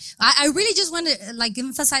just I really just want to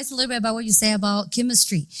emphasize a little bit about what you say about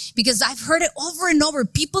chemistry, because I've heard it over and over.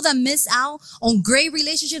 People that miss out on great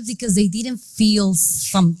relationships because they didn't feel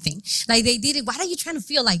something. Like they didn't. What are you trying to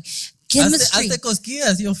feel like? Chemistry. Hazte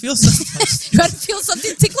cosquillas, you'll feel something. You gotta feel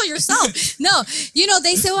something, tickle yourself. No,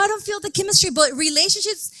 they say, I don't feel the chemistry, but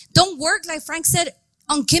relationships don't work, like Frank said,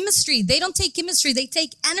 on chemistry. They don't take chemistry, they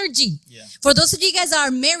take energy. Yeah. For those of you guys that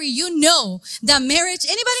are married, you know that marriage,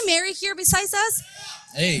 anybody married here besides us?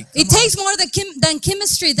 Hey, it takes more than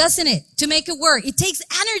chemistry, doesn't it? To make it work. It takes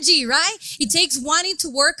energy, right? It takes wanting to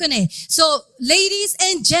work on it. So, ladies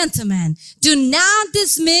and gentlemen, do not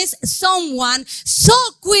dismiss someone so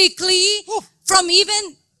quickly from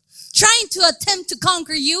even trying to attempt to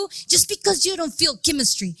conquer you just because you don't feel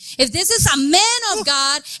chemistry. If this is a man of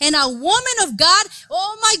God and a woman of God,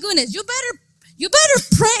 oh my goodness, you better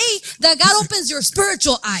pray that God opens your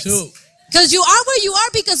spiritual eyes. True. Because you are where you are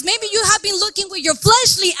because maybe you have been looking with your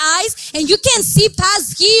fleshly eyes and you can't see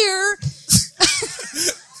past here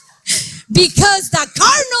because the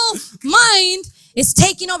carnal mind is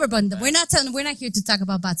taking over. But we're not here to talk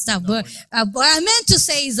about bad stuff. But what I meant to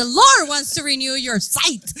say is the Lord wants to renew your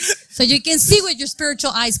sight so you can see with your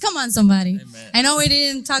spiritual eyes. Come on, somebody. Amen. I know we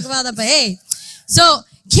didn't talk about that, but hey. So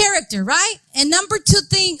character, right? And number 2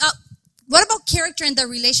 thing, what about character in the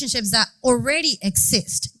relationships that already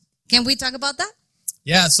exist? Can we talk about that?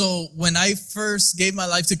 Yeah, so when I first gave my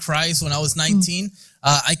life to Christ when I was 19,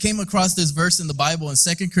 I came across this verse in the Bible in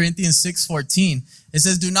 2 Corinthians 6:14. It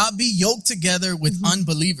says, do not be yoked together with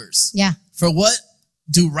unbelievers. Yeah. For what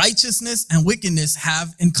do righteousness and wickedness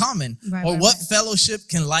have in common? Or what fellowship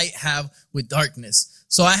can light have with darkness?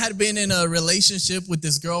 So I had been in a relationship with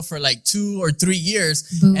this girl for like 2 or 3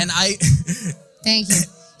 years. Boom. And I... Thank you.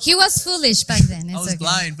 He was foolish back then. It's I was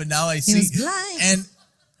blind, but now I see. He was blind.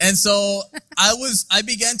 And so I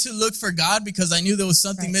began to look for God because I knew there was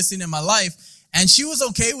something missing in my life. And she was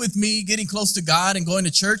okay with me getting close to God and going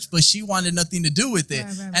to church, but she wanted nothing to do with it.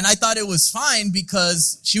 And I thought it was fine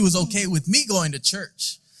because she was okay with me going to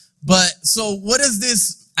church. But so what does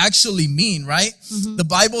this actually mean, right? The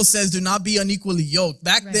Bible says, do not be unequally yoked.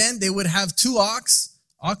 Back then, they would have 2 oxen.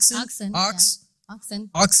 Oxi.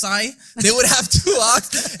 They would have 2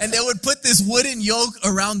 ox, and they would put this wooden yoke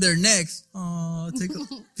around their necks. Oh, take a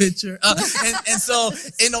picture. And so,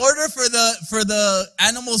 in order for the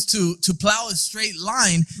animals to plow a straight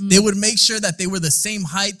line, they would make sure that they were the same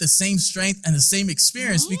height, the same strength, and the same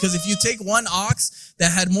experience. Because if you take one ox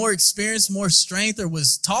that had more experience, more strength, or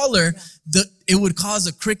was taller, it would cause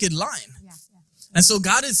a crooked line. And so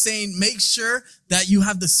God is saying, make sure that you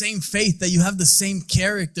have the same faith, that you have the same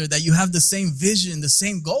character, that you have the same vision, the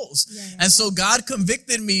same goals. And so God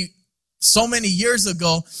convicted me so many years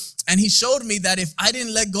ago, and he showed me that if I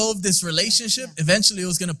didn't let go of this relationship, eventually it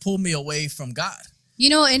was going to pull me away from God. You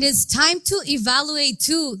know, and it's time to evaluate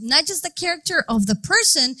too, not just the character of the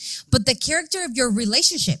person, but the character of your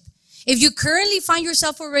relationship. If you currently find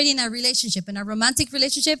yourself already in a relationship, in a romantic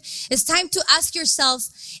relationship, it's time to ask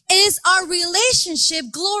yourselves, is our relationship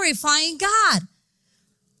glorifying God?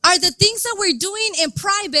 Are the things that we're doing in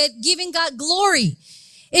private giving God glory?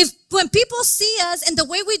 When people see us and the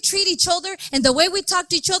way we treat each other and the way we talk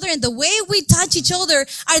to each other and the way we touch each other,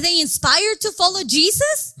 are they inspired to follow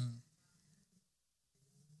Jesus?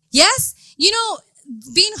 Yes? You know,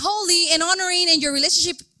 being holy and honoring in your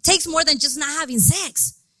relationship takes more than just not having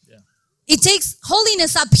sex. It takes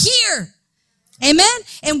holiness up here. Amen?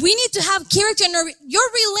 And we need to have character. And your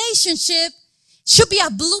relationship should be a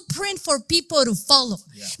blueprint for people to follow.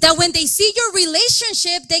 That when they see your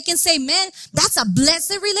relationship, they can say, man, that's a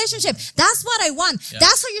blessed relationship. That's what I want.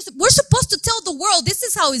 That's what we're supposed to tell the world. This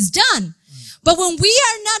is how it's done. But when we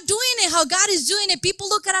are not doing it how God is doing it, people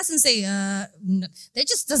look at us and say, they're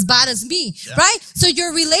just as bad as me, right? So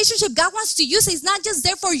your relationship, God wants to use it. It's not just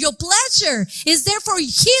there for your pleasure. It's there for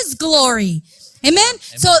His glory. Amen?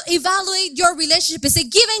 So evaluate your relationship. Is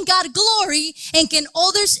it giving God glory, and can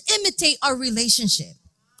others imitate our relationship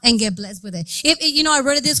and get blessed with it? I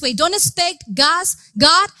wrote it this way. Don't expect God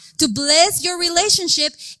to bless your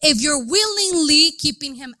relationship if you're willingly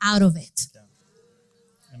keeping Him out of it.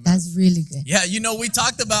 That's really good. Yeah, we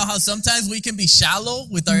talked about how sometimes we can be shallow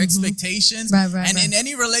with our expectations. And in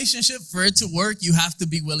any relationship, for it to work, you have to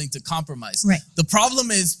be willing to compromise. The problem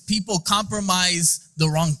is people compromise the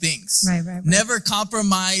wrong things. Never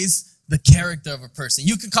compromise the character of a person.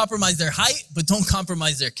 You can compromise their height, but don't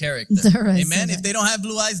compromise their character. Amen? If they don't have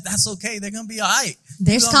blue eyes, that's okay. They're going to be all right.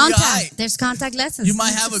 There's contact. There's contact lessons. You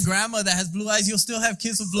might have a grandma that has blue eyes. You'll still have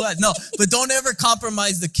kids with blue eyes. No, but don't ever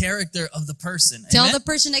compromise the character of the person. Tell the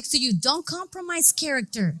person next to you, don't compromise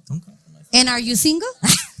character. Don't compromise. And are you single?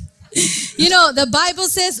 The Bible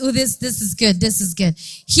says, this is good. This is good.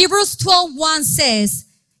 Hebrews 12:1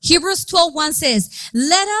 says,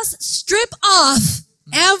 let us strip off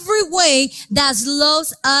every way that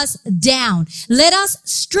slows us down. Let us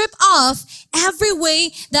strip off every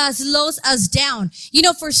way that slows us down.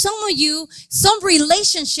 For some of you, some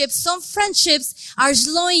relationships, some friendships are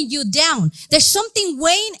slowing you down. There's something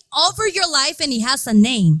weighing over your life, and it has a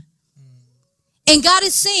name. And God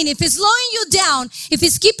is saying, if it's slowing you down, if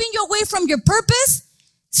it's keeping you away from your purpose,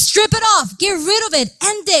 strip it off. Get rid of it.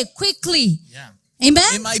 End it quickly. Amen.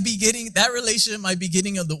 It might be that relationship might be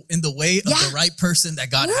getting in the way of the right person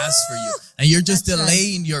that God has for you. And you're just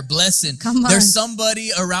delaying your blessing. There's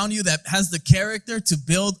somebody around you that has the character to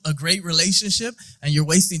build a great relationship, and you're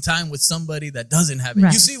wasting time with somebody that doesn't have it.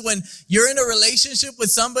 You see, when you're in a relationship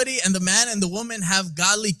with somebody and the man and the woman have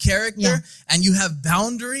godly character and you have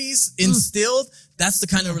boundaries instilled, that's the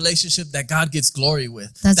kind of relationship that God gets glory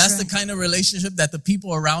with. That's the kind of relationship that the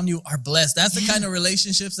people around you are blessed. That's the kind of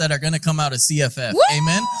relationships that are going to come out of CFF. Woo!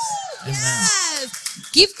 Amen? Yes.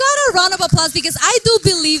 Give God a round of applause, because I do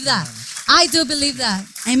believe that. I do believe that.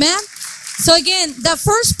 Amen? So again, the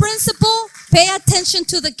first principle, pay attention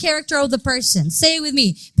to the character of the person. Say it with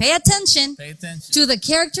me. Pay attention to the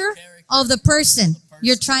character of the person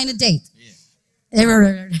you're trying to date.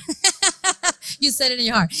 You said it in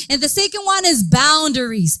your heart. And the second one is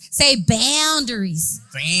boundaries. Say boundaries.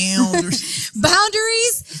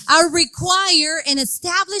 Boundaries are required and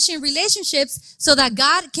established in relationships so that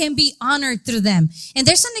God can be honored through them. And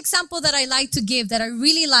there's an example that I like to give that I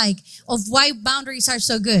really like of why boundaries are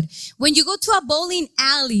so good. When you go to a bowling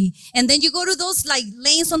alley and then you go to those like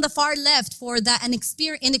lanes on the far left for that an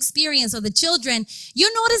experience of the children,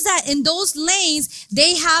 you notice that in those lanes,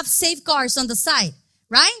 they have safeguards on the side,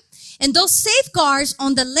 right? And those safeguards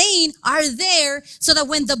on the lane are there so that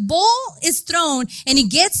when the ball is thrown and it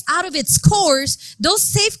gets out of its course, those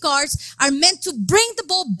safeguards are meant to bring the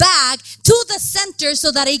ball back to the center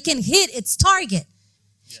so that it can hit its target.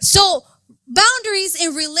 Yes. So boundaries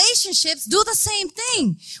in relationships do the same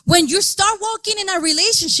thing. When you start walking in a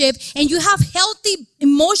relationship and you have healthy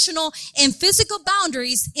emotional and physical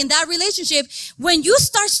boundaries in that relationship, when you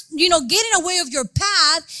start, getting away of your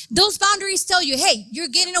path, those boundaries tell you, hey, you're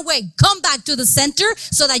getting away. Come back to the center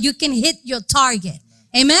so that you can hit your target.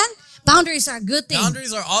 Amen? Boundaries are a good thing.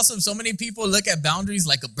 Boundaries are awesome. So many people look at boundaries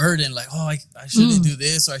like a burden, like, oh, I shouldn't do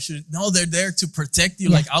this or I should. No, they're there to protect you.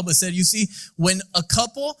 Yeah. Like Alba said, you see, when a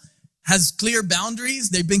couple has clear boundaries,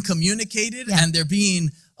 they've been communicated and they're being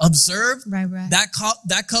observed. Right. That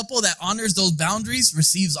couple that honors those boundaries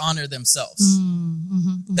receives honor themselves.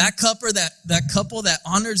 That couple that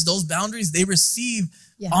honors those boundaries, they receive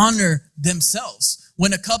honor themselves.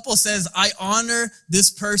 When a couple says, I honor this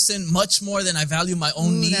person much more than I value my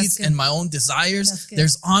own needs and my own desires,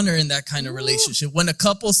 there's honor in that kind of relationship. When a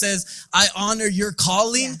couple says, I honor your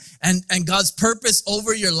calling and God's purpose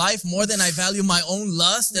over your life more than I value my own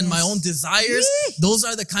lust and my own desires, those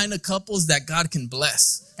are the kind of couples that God can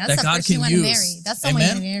bless, that God can use. That's someone you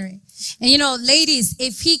want to marry. And ladies,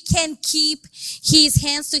 if he can keep his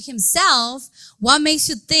hands to himself, what makes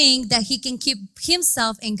you think that he can keep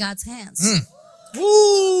himself in God's hands?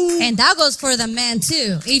 Ooh. And that goes for the man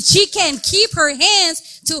too. If she can keep her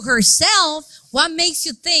hands to herself, what makes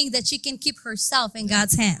you think that she can keep herself in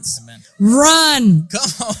God's hands? Amen. Run.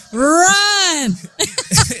 Come on. Run.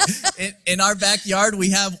 in our backyard, we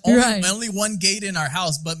have only one gate in our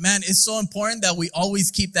house. But man, it's so important that we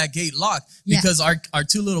always keep that gate locked because our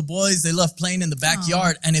two little boys, they love playing in the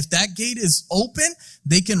backyard. And if that gate is open,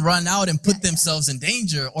 they can run out and put themselves in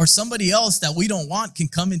danger, or somebody else that we don't want can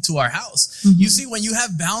come into our house. You see, when you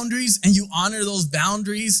have boundaries and you honor those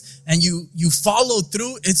boundaries and you follow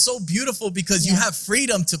through, it's so beautiful because you have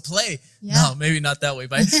freedom to play. No, maybe not that way,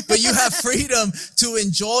 but you have freedom to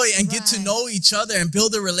enjoy and get to know each other and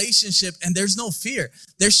build a relationship. And there's no fear.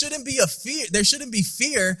 There shouldn't be fear. There shouldn't be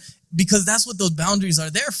fear because that's what those boundaries are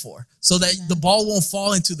there for, so that the ball won't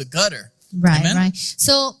fall into the gutter. Right.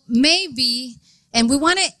 So maybe, and we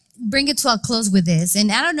want to bring it to a close with this.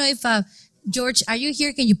 And I don't know if, George, are you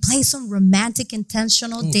here? Can you play some romantic,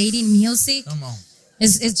 intentional dating music? Come on.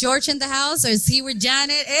 Is George in the house, or is he with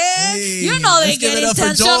Janet? Hey, they get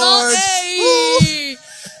intentional. Hey.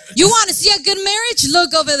 You want to see a good marriage?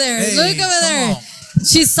 Look over there. Hey, look over there.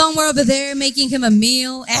 She's somewhere over there making him a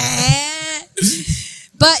meal.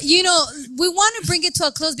 But, we want to bring it to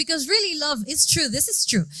a close because really love is true. This is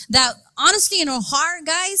true. That honestly, in our heart,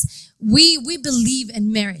 guys, we believe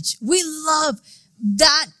in marriage. We love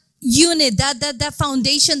that unit, that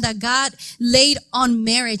foundation that God laid on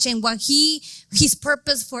marriage and what his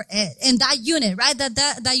purpose for it, and that unit, right?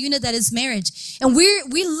 That unit that is marriage. And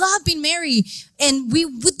we love being married, and we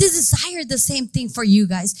would desire the same thing for you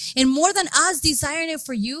guys. And more than us desiring it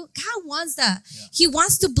for you, God wants that. Yeah. He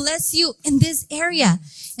wants to bless you in this area.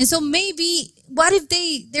 And so maybe, what if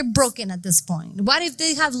they're broken at this point? What if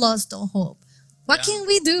they have lost all hope? What can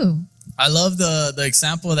we do? I love the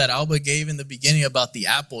example that Alba gave in the beginning about the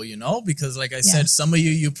apple, because like I said, some of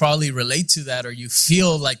you probably relate to that, or you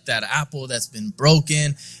feel like that apple that's been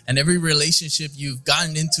broken, and every relationship you've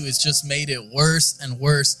gotten into has just made it worse and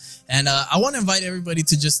worse. And I want to invite everybody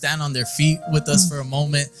to just stand on their feet with us for a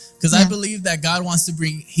moment, because I believe that God wants to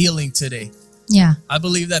bring healing today. Yeah. I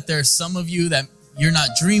believe that there's some of you that you're not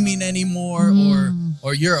dreaming anymore,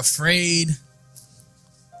 or you're afraid.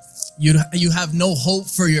 You have no hope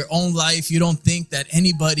for your own life. You don't think that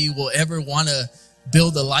anybody will ever want to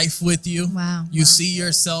build a life with you. Wow. You see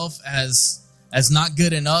yourself as not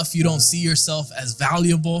good enough. You don't see yourself as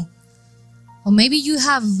valuable. Or maybe you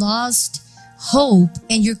have lost hope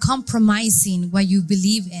and you're compromising what you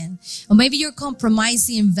believe in. Or maybe you're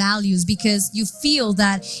compromising values because you feel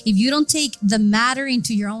that if you don't take the matter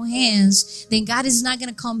into your own hands, then God is not going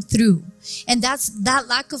to come through. And that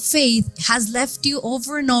lack of faith has left you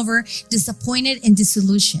over and over disappointed and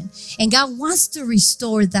disillusioned. And God wants to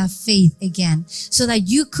restore that faith again so that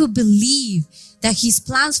you could believe that his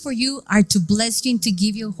plans for you are to bless you and to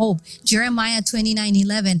give you hope. Jeremiah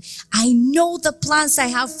 29:11. I know the plans I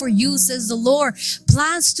have for you, says the Lord.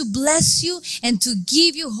 Plans to bless you and to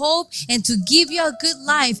give you hope and to give you a good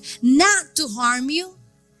life, not to harm you.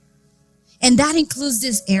 And that includes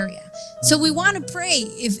this area. So we want to pray.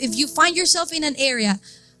 If you find yourself in an area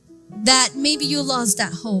that maybe you lost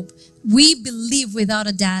that hope, we believe without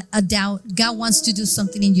a doubt, God wants to do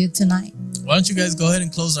something in you tonight. Why don't you guys go ahead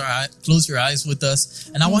and close your eyes with us?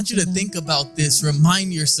 And I want you to think about this.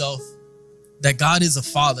 Remind yourself that God is a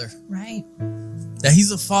father. Right. That he's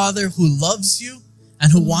a father who loves you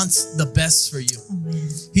and who wants the best for you. Amen.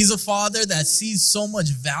 He's a father that sees so much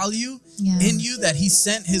value in you that he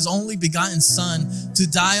sent his only begotten son to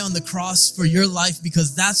die on the cross for your life,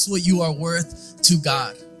 because that's what you are worth to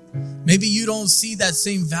God. Maybe you don't see that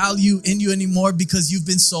same value in you anymore because you've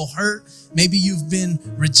been so hurt. Maybe you've been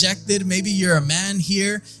rejected. Maybe you're a man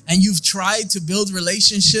here and you've tried to build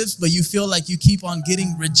relationships, but you feel like you keep on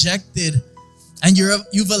getting rejected. And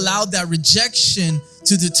you've allowed that rejection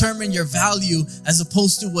to determine your value, as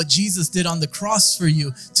opposed to what Jesus did on the cross for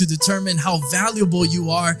you to determine how valuable you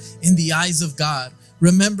are in the eyes of God.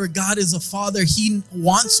 Remember, God is a father. He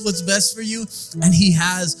wants what's best for you, and he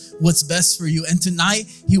has what's best for you. And tonight,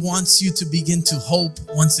 he wants you to begin to hope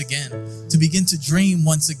once again, to begin to dream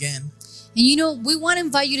once again. And we want to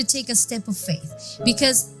invite you to take a step of faith,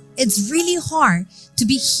 because it's really hard to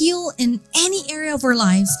be healed in any area of our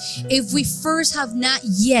lives if we first have not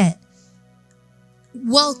yet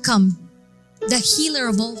welcomed the healer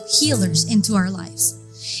of all healers into our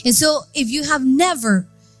lives. And so if you have never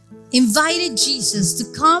invited Jesus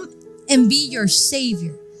to come and be your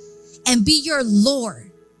Savior and be your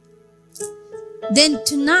Lord, then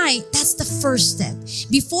tonight, that's the first step.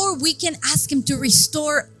 Before we can ask him to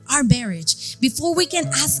restore our marriage, before we can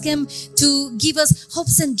ask him to give us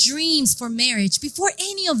hopes and dreams for marriage, before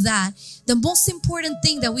any of that, the most important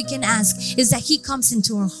thing that we can ask is that he comes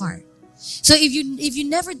into our heart. So if you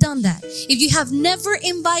never done that, if you have never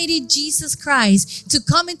invited Jesus Christ to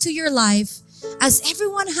come into your life, as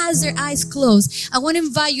everyone has their eyes closed, I want to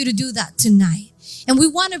invite you to do that tonight. And we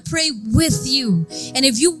want to pray with you. And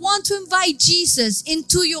if you want to invite Jesus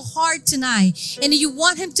into your heart tonight, and you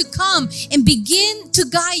want him to come and begin to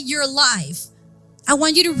guide your life, I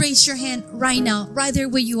want you to raise your hand right now, right there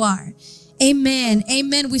where you are. Amen.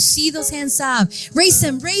 Amen. We see those hands up. Raise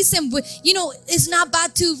them. It's not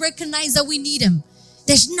bad to recognize that we need him.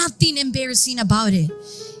 There's nothing embarrassing about it.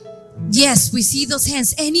 Yes, we see those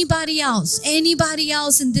hands. Anybody else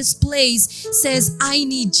in this place says, I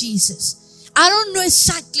need Jesus. I don't know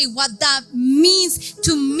exactly what that means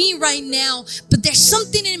to me right now, but there's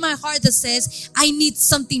something in my heart that says, I need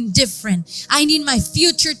something different. I need my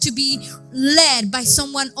future to be led by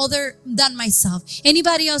someone other than myself.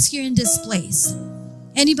 Anybody else here in this place?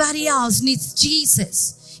 Anybody else needs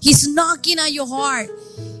Jesus? He's knocking at your heart.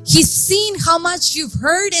 He's seen how much you've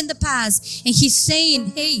hurt in the past, and he's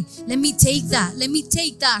saying, hey, let me take that. Let me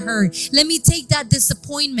take that hurt. Let me take that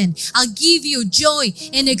disappointment. I'll give you joy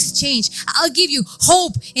in exchange. I'll give you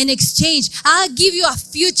hope in exchange. I'll give you a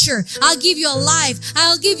future. I'll give you a life.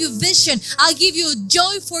 I'll give you vision. I'll give you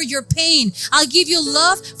joy for your pain. I'll give you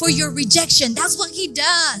love for your rejection. That's what he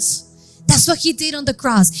does. That's what he did on the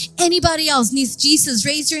cross. Anybody else needs Jesus?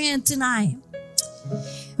 Raise your hand tonight.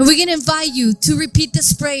 And we're going to invite you to repeat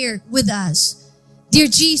this prayer with us. Dear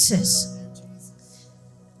Jesus,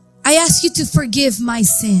 I ask you to forgive my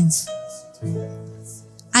sins.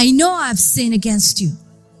 I know I've sinned against you,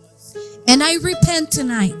 and I repent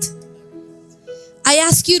tonight. I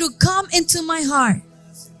ask you to come into my heart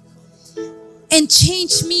and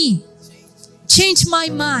change me, change my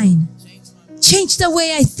mind, change the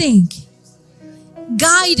way I think.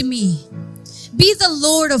 Guide me. Be the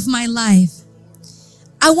Lord of my life.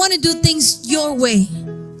 I want to do things your way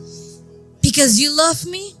because you love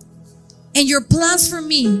me and your plans for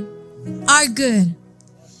me are good.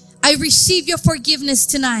 I receive your forgiveness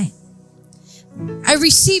tonight. I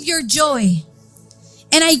receive your joy,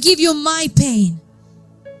 and I give you my pain,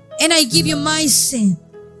 and I give you my sin.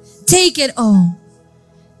 Take it all.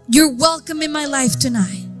 You're welcome in my life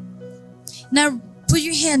tonight. Now put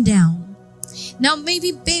your hand down. Now,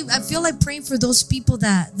 maybe, babe, I feel like praying for those people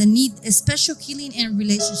that need a special healing in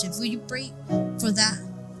relationships. Will you pray for that?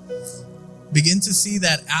 Begin to see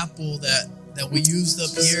that apple that we used up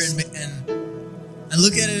here and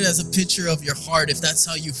look at it as a picture of your heart, if that's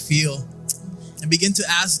how you feel. And begin to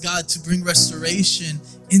ask God to bring restoration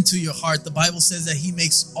into your heart. The Bible says that He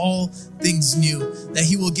makes all things new, that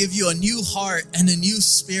He will give you a new heart and a new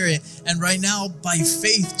spirit. And right now, by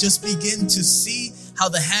faith, just begin to see how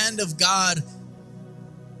the hand of God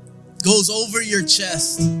goes over your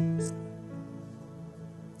chest.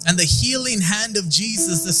 And the healing hand of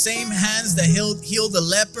Jesus, the same hands that healed the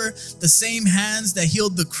leper, the same hands that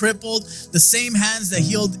healed the crippled, the same hands that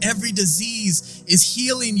healed every disease, is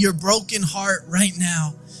healing your broken heart right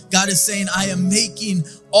now. God is saying, I am making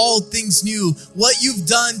all things new. What you've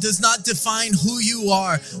done does not define who you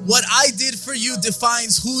are. What I did for you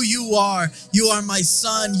defines who you are. You are my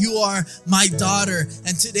son. You are my daughter.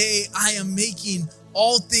 And today I am making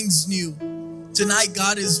all things new. Tonight,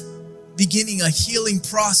 God is beginning a healing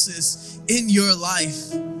process in your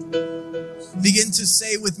life. Begin to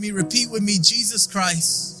say with me, repeat with me, Jesus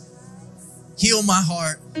Christ, heal my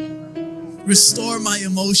heart, restore my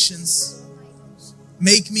emotions,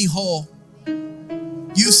 make me whole.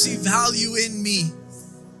 You see value in me.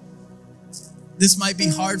 This might be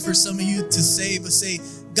hard for some of you to say, but say,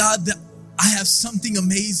 God, I have something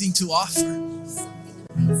amazing to offer.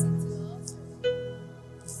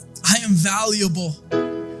 I am valuable.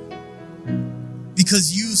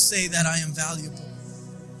 Because you say that I am valuable.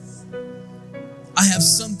 I have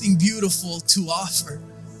something beautiful to offer.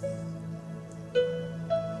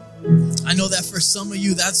 I know that for some of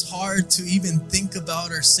you, that's hard to even think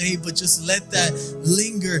about or say, but just let that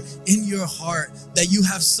linger in your heart that you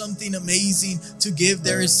have something amazing to give.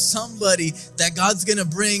 There is somebody that God's going to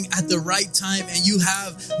bring at the right time, and you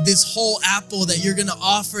have this whole apple that you're going to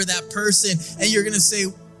offer that person, and you're going to say,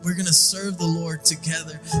 we're going to serve the Lord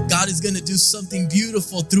together. God is going to do something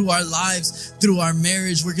beautiful through our lives, through our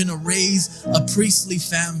marriage. We're going to raise a priestly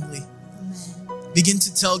family. Amen. Begin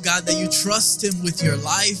to tell God that you trust Him with your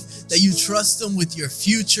life, that you trust Him with your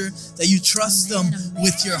future, that you trust Him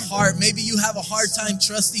with your heart. Maybe you have a hard time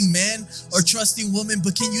trusting men or trusting women,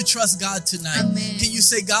 but can you trust God tonight? Amen. Can you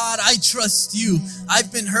say, God, I trust you. Amen.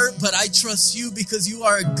 I've been hurt, but I trust you because you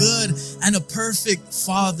are a good and a perfect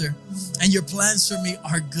Father. And your plans for me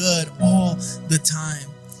are good all the time.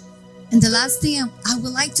 And the last thing I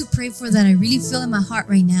would like to pray for that I really feel in my heart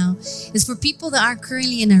right now is for people that are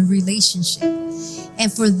currently in a relationship.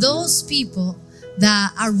 And for those people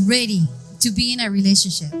that are ready to be in a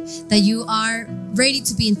relationship, that you are ready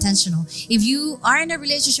to be intentional. If you are in a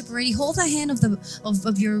relationship already, hold the hand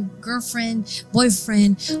of your girlfriend,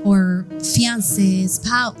 boyfriend, or fiance,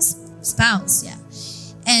 spouse, yeah.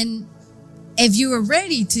 And if you are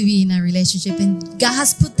ready to be in a relationship and God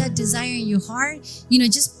has put that desire in your heart,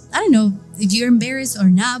 just, I don't know if you're embarrassed or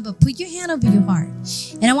not, but put your hand up in your heart.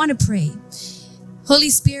 And I want to pray. Holy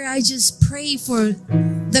Spirit, I just pray for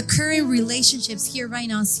the current relationships here right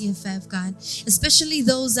now, CFF, God, especially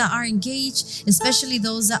those that are engaged, especially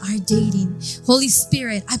those that are dating. Holy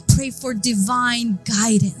Spirit, I pray for divine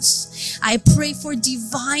guidance. I pray for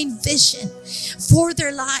divine vision for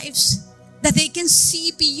their lives, that they can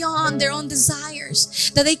see beyond their own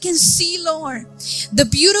desires, that they can see, Lord, the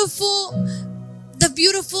beautiful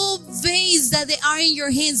vase that they are in your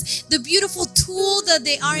hands, the beautiful tool that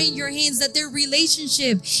they are in your hands, that their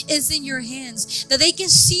relationship is in your hands, that they can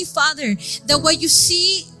see, Father, that what you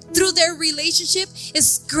see through their relationship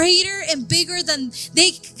is greater and bigger than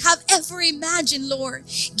they have ever imagined, Lord.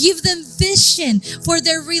 Give them vision for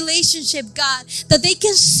their relationship, God, that they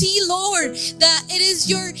can see, Lord, that it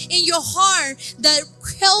is in your heart that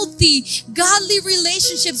healthy, godly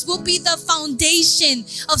relationships will be the foundation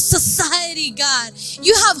of society, God.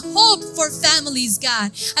 You have hope for families,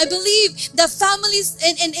 God. I believe that families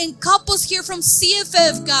and couples here from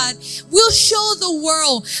CFF, God, will show the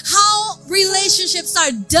world how relationships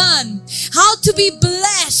are done, how to be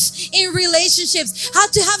blessed in relationships, how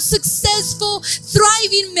to have successful,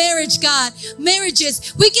 thriving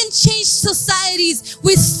marriages. We can change societies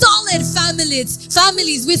with solid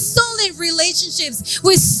families with solid relationships,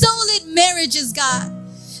 with solid marriages, God.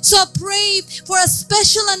 So I pray for a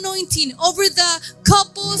special anointing over the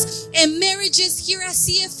couples and marriages here at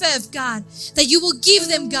CFF, God, that you will give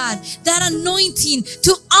them, God, that anointing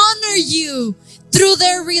to honor you through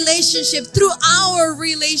their relationship, through our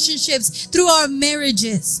relationships, through our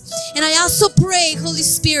marriages. And I also pray, Holy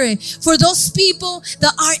Spirit, for those people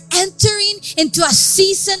that are entering into a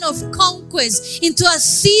season of conquest, into a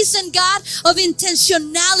season, God, of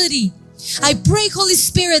intentionality. I pray, Holy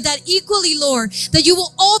Spirit, that equally, Lord, that you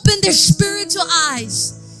will open their spiritual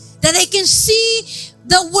eyes, that they can see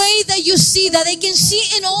the way that you see, that they can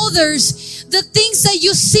see in others the things that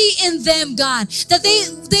you see in them, God, that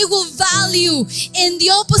they will value in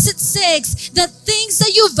the opposite sex, the things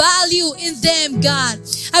that you value in them, God.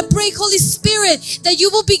 I pray, Holy Spirit, that you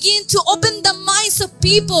will begin to open the minds of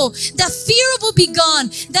people, that fear will be gone,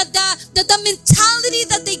 that the mentality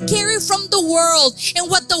that they carry from the world and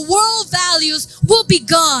what the world values will be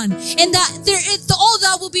gone, and that all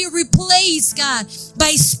that will be replaced, God,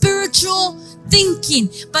 by spiritual thinking,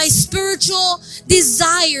 by spiritual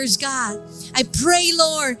desires, God. I pray,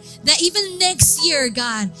 Lord, that even next year,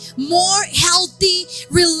 God, more healthy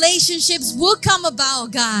relationships will come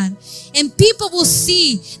about, God. And people will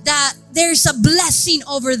see that there's a blessing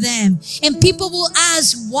over them. And people will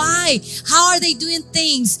ask, why? How are they doing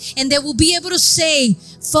things? And they will be able to say,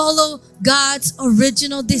 follow God's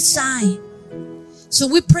original design. So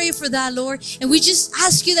we pray for that, Lord. And we just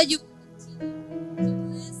ask you that you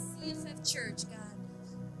bless CFF Church, God.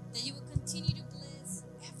 That you will continue to bless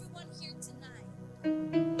everyone here tonight.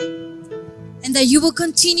 And that you will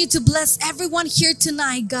continue to bless everyone here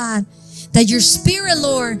tonight, God. That your Spirit,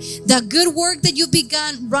 Lord, that good work that you've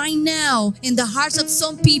begun right now in the hearts of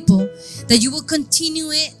some people, that you will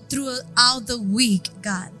continue it throughout the week,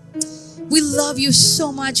 God. We love you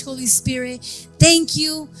so much, Holy Spirit. Thank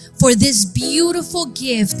you for this beautiful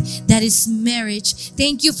gift that is marriage.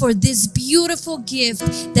 Thank you for this beautiful gift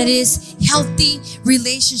that is healthy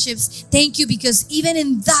relationships. Thank you because even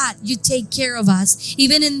in that, you take care of us.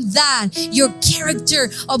 Even in that, your character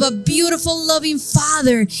of a beautiful, loving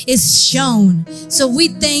Father is shown. So we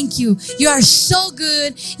thank you. You are so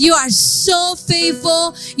good. You are so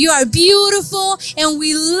faithful. You are beautiful. And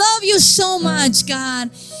we love you so much, God.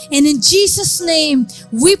 And in Jesus' name,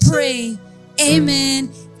 we pray.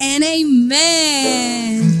 Amen and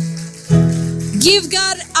amen. Give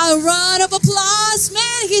God a round of applause.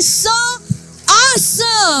 Man, He's so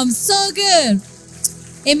awesome. So good.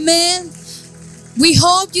 Amen. We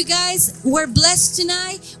hope you guys were blessed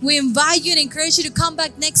tonight. We invite you and encourage you to come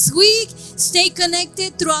back next week. Stay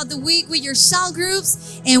connected throughout the week with your cell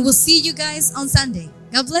groups. And we'll see you guys on Sunday.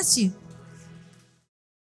 God bless you.